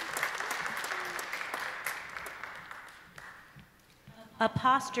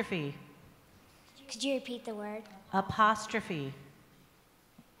 Apostrophe. Could you repeat the word? Apostrophe.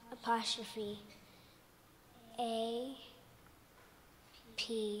 Apostrophe. A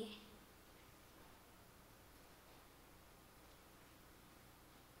P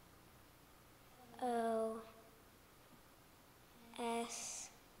O S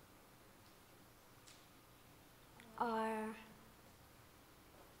R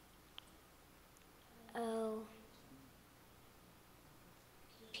O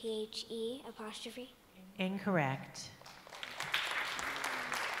PHE. Apostrophe. Incorrect.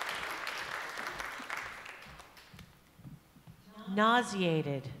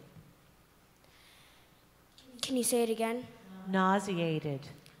 Nauseated. Can you say it again? Nauseated.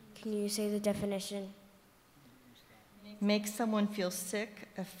 Can you say the definition? Make someone feel sick,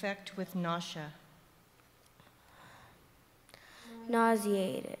 affect with nausea.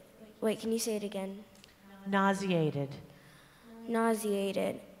 Nauseated. Wait, can you say it again? Nauseated.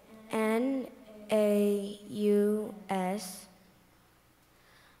 Nauseated.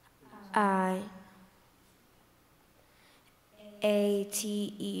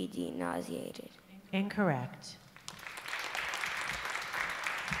 NAUSIATED. Nauseated. Incorrect.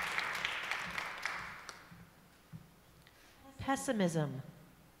 Pessimism.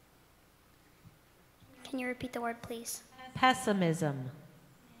 Can you repeat the word, please? Pessimism.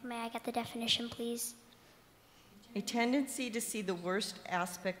 May I get the definition, please? A tendency to see the worst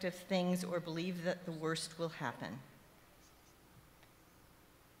aspect of things or believe that the worst will happen.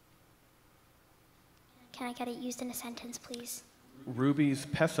 Can I get it used in a sentence, please? Ruby's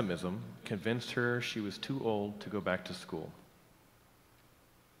pessimism convinced her she was too old to go back to school.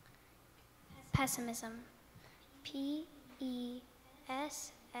 Pessimism. PESSIMISM.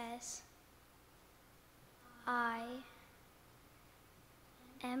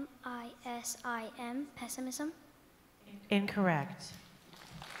 Pessimism. Incorrect.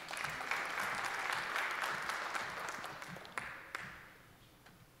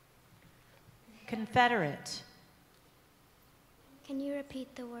 Confederate. Can you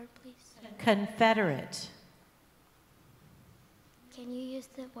repeat the word, please? Confederate. Can you use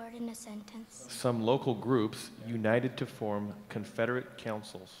the word in a sentence? Some local groups united to form Confederate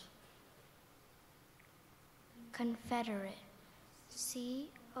councils. Confederate. CONFEDERATE.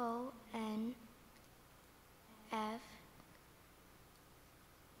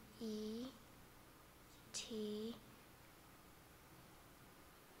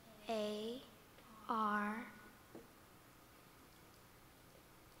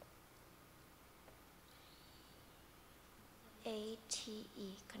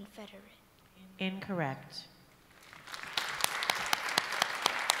 Confederate. Incorrect.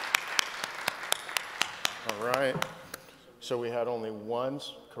 All right. So we had only one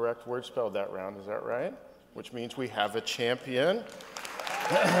correct word spelled that round, is that right? Which means we have a champion.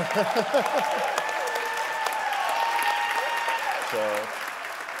 So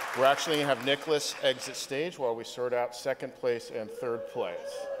we're actually going to have Nicholas exit stage while we sort out second place and third place.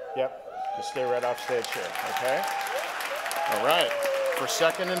 Yep, just stay right off stage here, okay? All right, for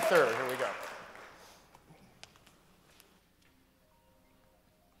second and third, here we go.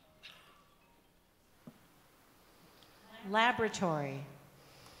 Laboratory.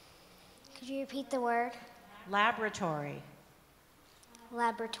 Could you repeat the word? Laboratory.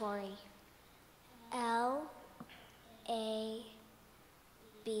 Laboratory. Laboratory.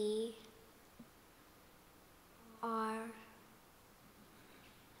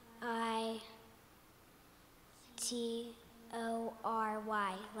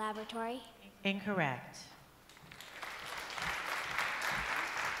 Laboratory. Incorrect.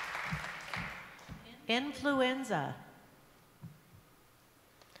 Influenza.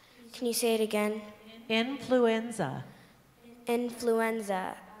 Can you say it again? Influenza.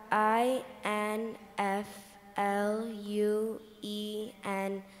 Influenza. INFLUENZA.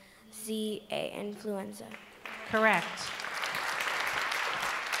 Influenza. Correct.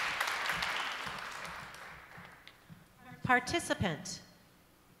 Participant.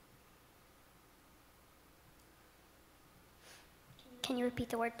 Can you repeat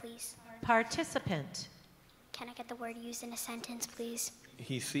the word, please? Participant. Can I get the word used in a sentence, please?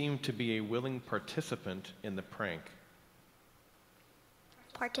 He seemed to be a willing participant in the prank.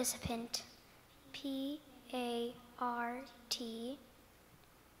 Participant. PARTICIAPANT.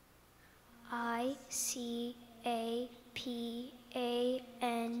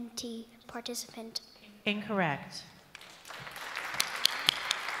 Participant. Incorrect.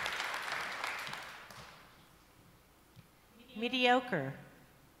 Mediocre.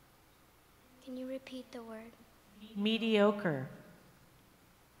 Can you repeat the word? Mediocre.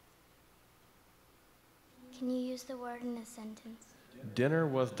 Can you use the word in a sentence? Dinner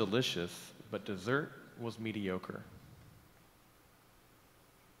was delicious, but dessert was mediocre.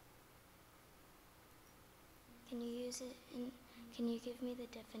 Can you use it in, can you give me the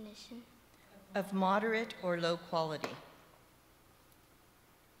definition? Of moderate or low quality.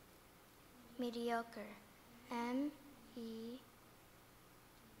 Mediocre. MEDEOKER.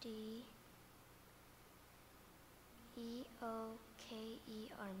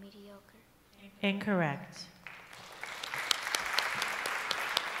 Mediocre. Incorrect.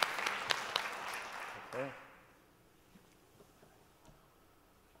 Okay.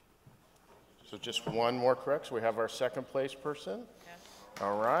 So just one more correct. So we have our second place person.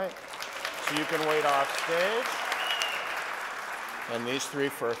 All right. So you can wait off stage. And these three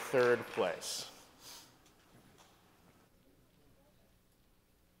for third place.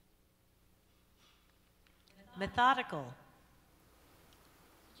 Methodical.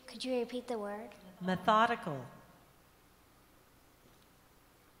 Could you repeat the word? Methodical.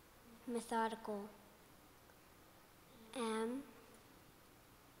 Methodical. M.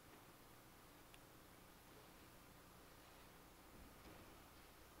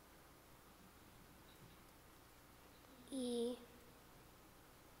 E.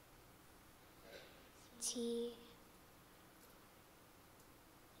 T.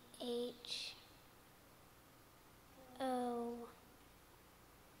 H. O.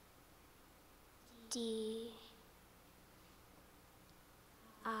 D.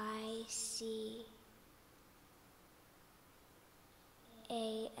 I. C.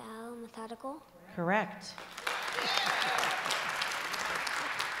 A. L. Methodical. Correct.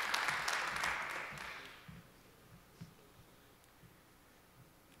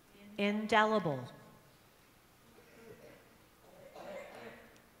 Indelible.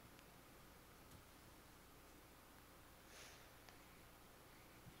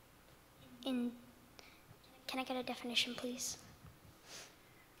 Can I get a definition, please?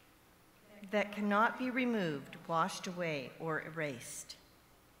 That cannot be removed, washed away, or erased.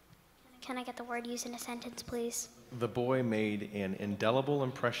 Can I get the word used in a sentence, please? The boy made an indelible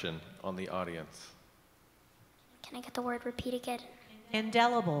impression on the audience. Can I get the word repeat again?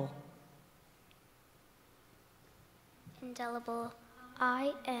 Indelible. Indelible.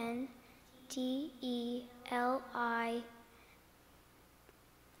 INDELIBLE.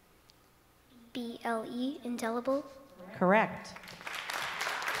 Indelible. Correct.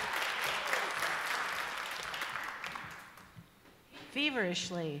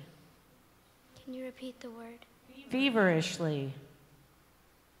 Feverishly. Can you repeat the word? Feverishly.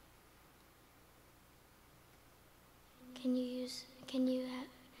 Can Can you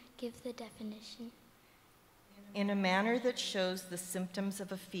give the definition? In a manner that shows the symptoms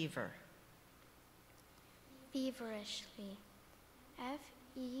of a fever. Feverishly.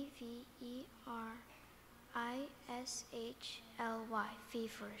 Feverishly.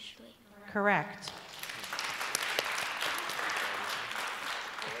 Feverishly. Correct.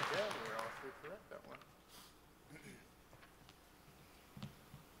 Yeah, we're all three correct that one.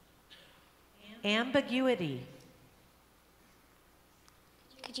 Ambiguity.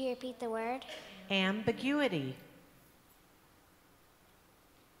 Could you repeat the word? Ambiguity.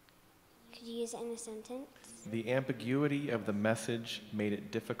 Could you use it in a sentence? The ambiguity of the message made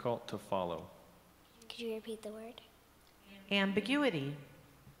it difficult to follow. Could you repeat the word? Ambiguity.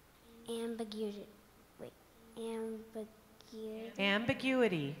 Ambiguity. Wait. Ambiguity.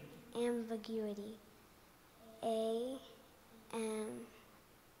 Ambiguity. Ambiguity. A M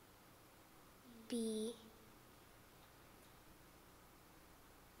B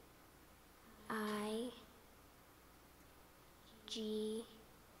I G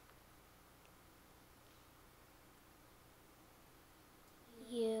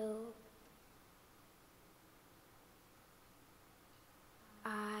U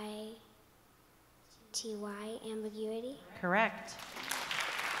I T Y. Ambiguity. Correct.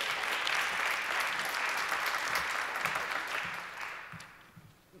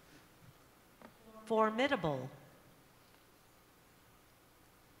 Formidable.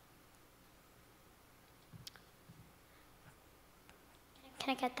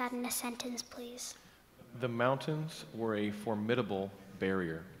 Can I get that in a sentence, please? The mountains were a formidable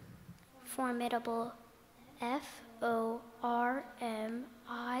barrier. Formidable. Formidable.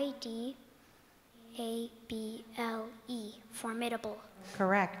 Formidable.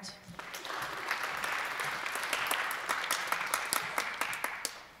 Correct.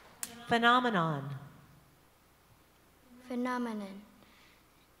 Phenomenon. Phenomenon.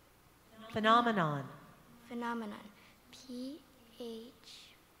 Phenomenon. Phenomenon. P-H-E-N-O-M-E-N-O-N.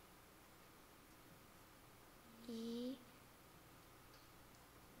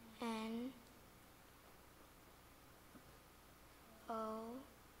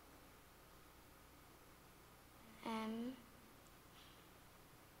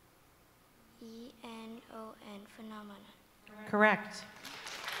 Phenomenon. Correct.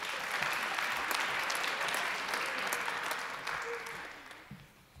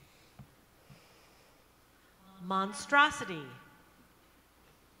 Monstrosity.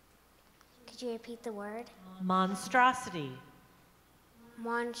 Could you repeat the word? Monstrosity.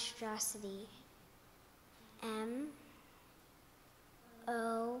 Monstrosity. M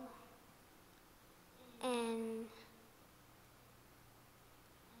O N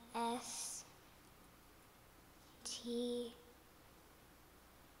S T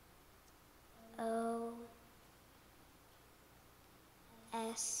O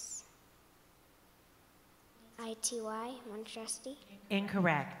S I T Y. Monstrosity.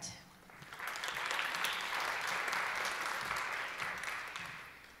 Incorrect.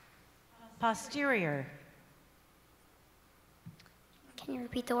 Posterior. Can you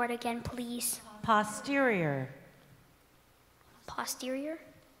repeat the word again, please? Posterior. Posterior?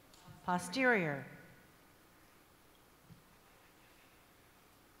 Posterior.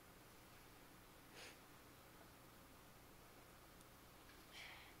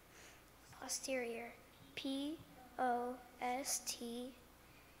 Posterior. P-O-S-T-E-R-I-R-E.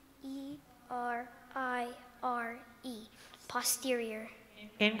 Posterior.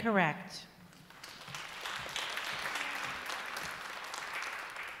 Incorrect.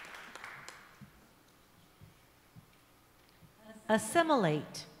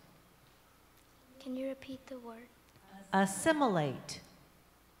 Assimilate. Can you repeat the word? Assimilate.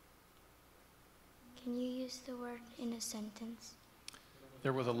 Can you use the word in a sentence?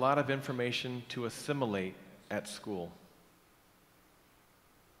 There was a lot of information to assimilate at school.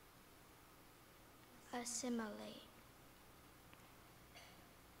 Assimilate.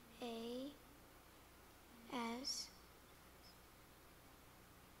 A S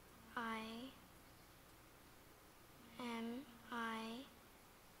I M I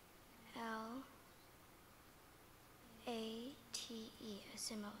L A T E.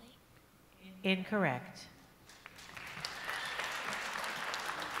 Assimilate. Incorrect.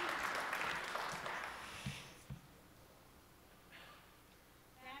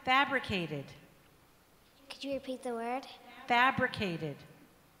 Fabricated. Could you repeat the word? Fabricated.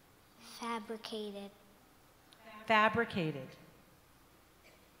 Fabricated. Fabricated.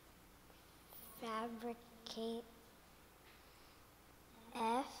 Fabricate.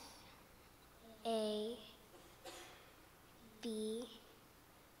 F A B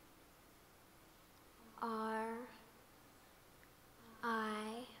R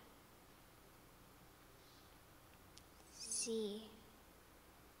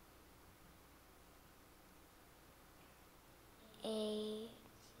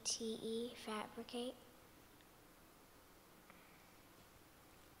fabricate.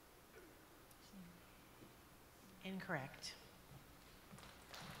 Incorrect.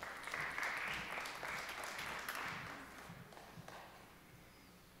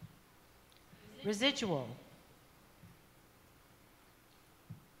 Residual.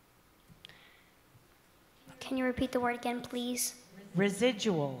 Can you repeat the word again, please?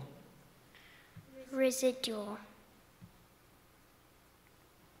 Residual. Residual.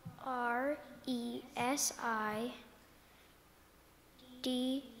 R-E-S-I-D-U-A-L.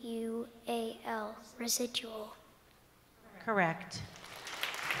 Residual. Correct.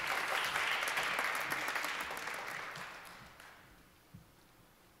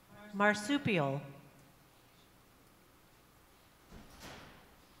 Marsupial.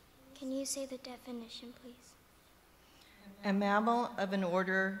 Can you say the definition, please? A mammal of an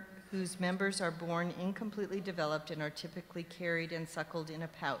order whose members are born incompletely developed and are typically carried and suckled in a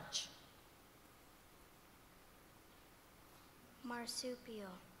pouch. Marsupial.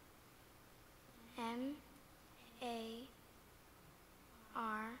 M-A-R-S-U-P-I-A-L.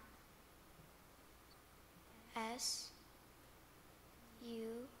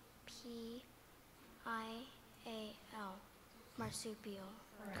 Marsupial.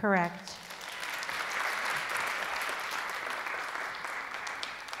 Correct.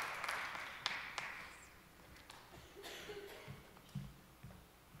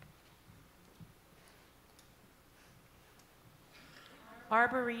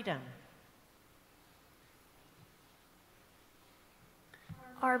 Arboretum.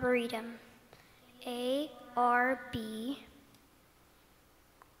 Arboretum. A-R-B-O-R-E-T-O-M.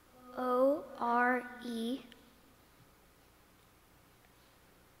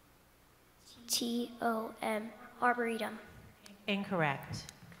 Arboretum. Incorrect.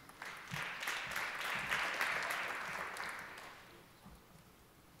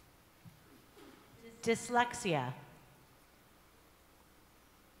 Dyslexia.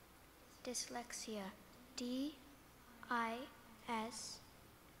 Dyslexia. D-I-S-L-E-X-I-A.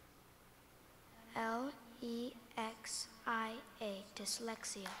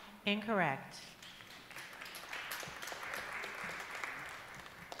 Dyslexia. Incorrect.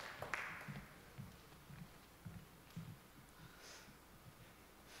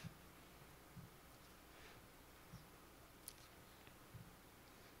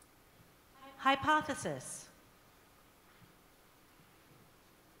 Hypothesis.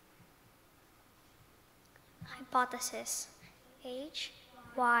 Hypothesis.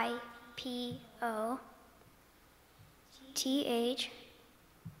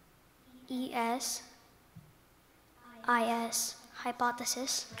 H-Y-P-O-T-H-E-S-I-S.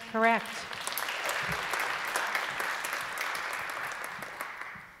 Hypothesis. Correct.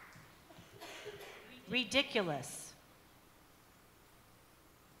 Ridiculous.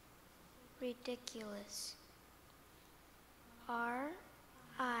 Ridiculous. R-I-D-I-C-U-L-O-U-S.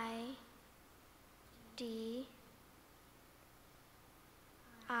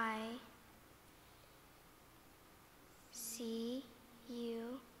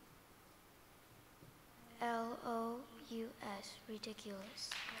 Ridiculous.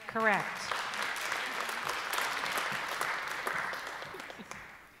 Correct.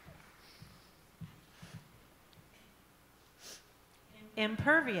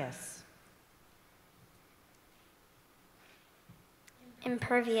 Impervious.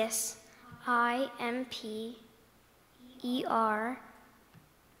 Impervious. I-M-P-E-R-V-I-U-S.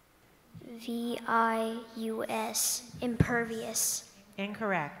 Impervious.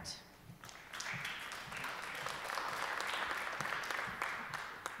 Incorrect.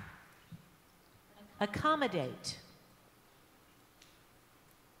 Accommodate.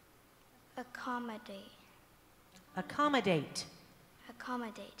 Accommodate. Accommodate.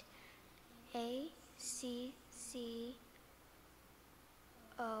 Accommodate. A-C-C-O-M-A-D-A-T-E.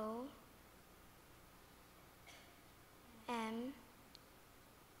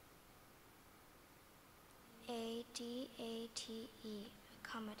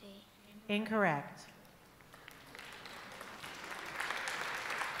 Accommodate. Incorrect.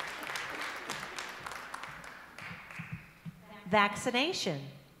 Vaccination.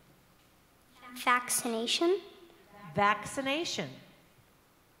 Vaccination. Vaccination.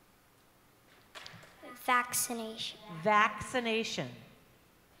 Vaccination. Vaccination.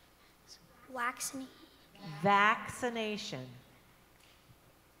 Waxing. Vaccination.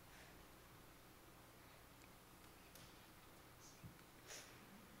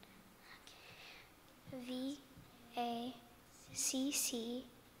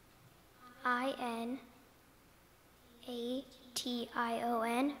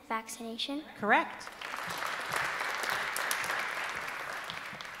 V-A-C-C-I-N-A-T-I-O-N. Vaccination. Correct.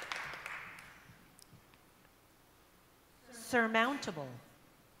 Surmountable.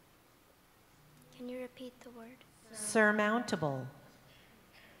 Can you repeat the word? Surmountable.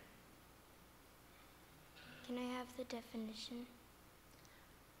 Can I have the definition?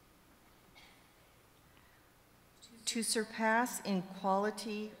 To surpass in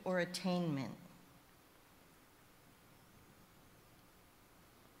quality or attainment.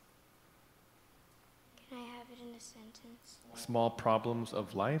 Can I have it in a sentence? Small problems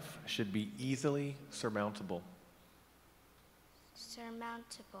of life should be easily surmountable.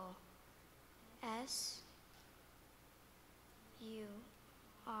 Surmountable. S U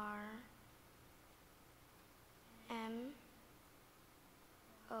R M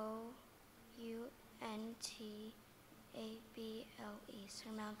O U N T A B L E.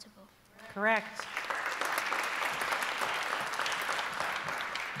 Surmountable. Correct.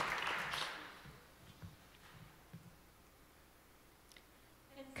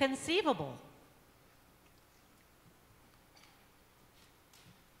 Conceivable.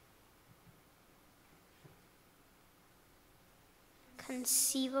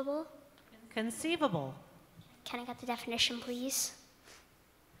 Conceivable. Conceivable. Can I get the definition, please?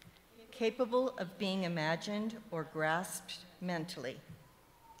 Capable of being imagined or grasped mentally.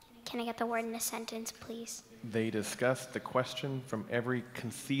 Can I get the word in a sentence, please? They discuss the question from every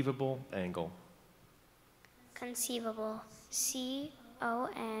conceivable angle. Conceivable.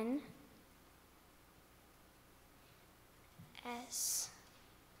 C-O-N S-E-V-A-B-L-E.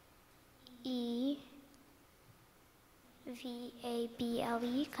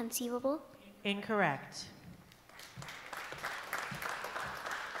 Conceivable. Incorrect.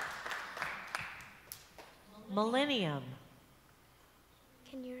 Millennium.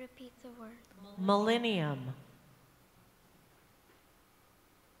 Can you repeat the word? Millennium.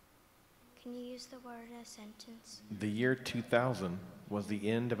 Can you use the word in a sentence? The year 2000 was the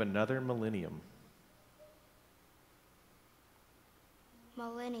end of another millennium.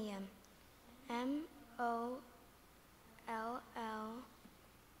 Millennium. M-O-L-L-I-N-I-U-M.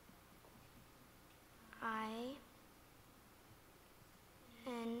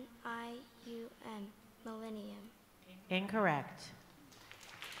 Millennium. Incorrect.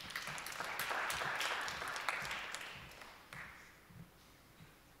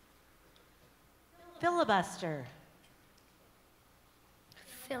 Filibuster.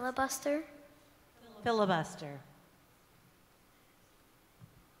 Filibuster. Filibuster.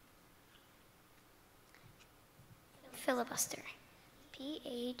 Filibuster.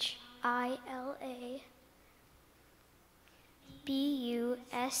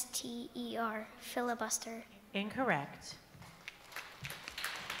 P-H-I-L-A-B-U-S-T-E-R. Filibuster. Incorrect.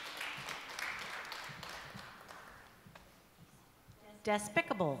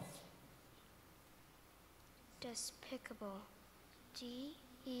 Despicable. Despicable.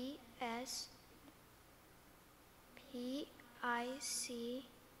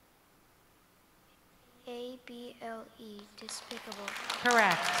 D-E-S-P-I-C-A-B-L-E. Despicable.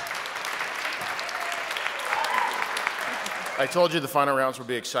 Correct. I told you the final rounds would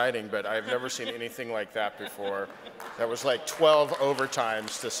be exciting, but I've never seen anything like that before. That was like 12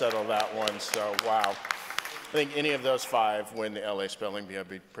 overtimes to settle that one, so wow. I think any of those 5 win the LA Spelling Bee, I'd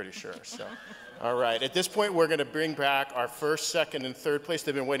be pretty sure. So, all right, at this point, we're going to bring back our first, second, and third place.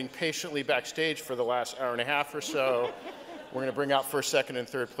 They've been waiting patiently backstage for the last hour and a half or so. We're going to bring out first, second, and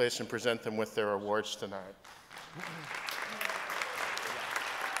third place and present them with their awards tonight.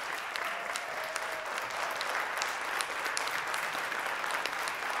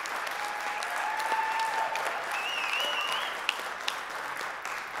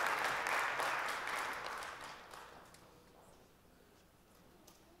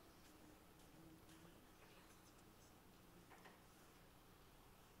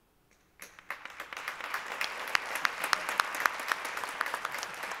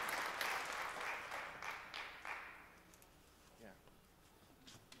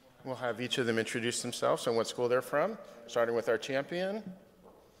 We'll have each of them introduce themselves and what school they're from, starting with our champion.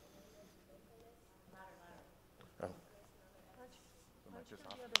 Oh.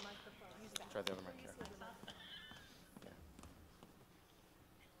 Try the other mic, yeah.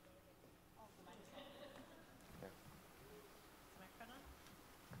 Yeah.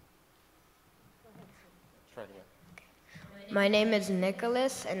 Try it again. My name is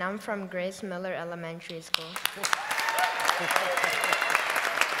Nicholas, and I'm from Grace Miller Elementary School.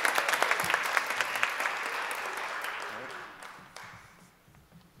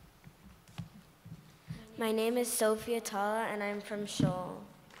 My name is Sophia Tala, and I'm from Shoal.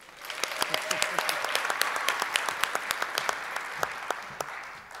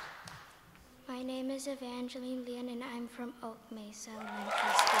 My name is Evangeline Leon, and I'm from Oak Mesa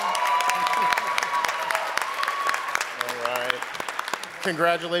Elementary School. All right.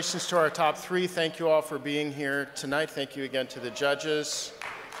 Congratulations to our top three. Thank you all for being here tonight. Thank you again to the judges.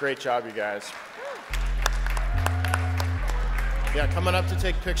 Great job, you guys. Yeah, coming up to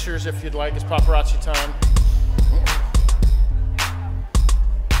take pictures if you'd like. It's paparazzi time.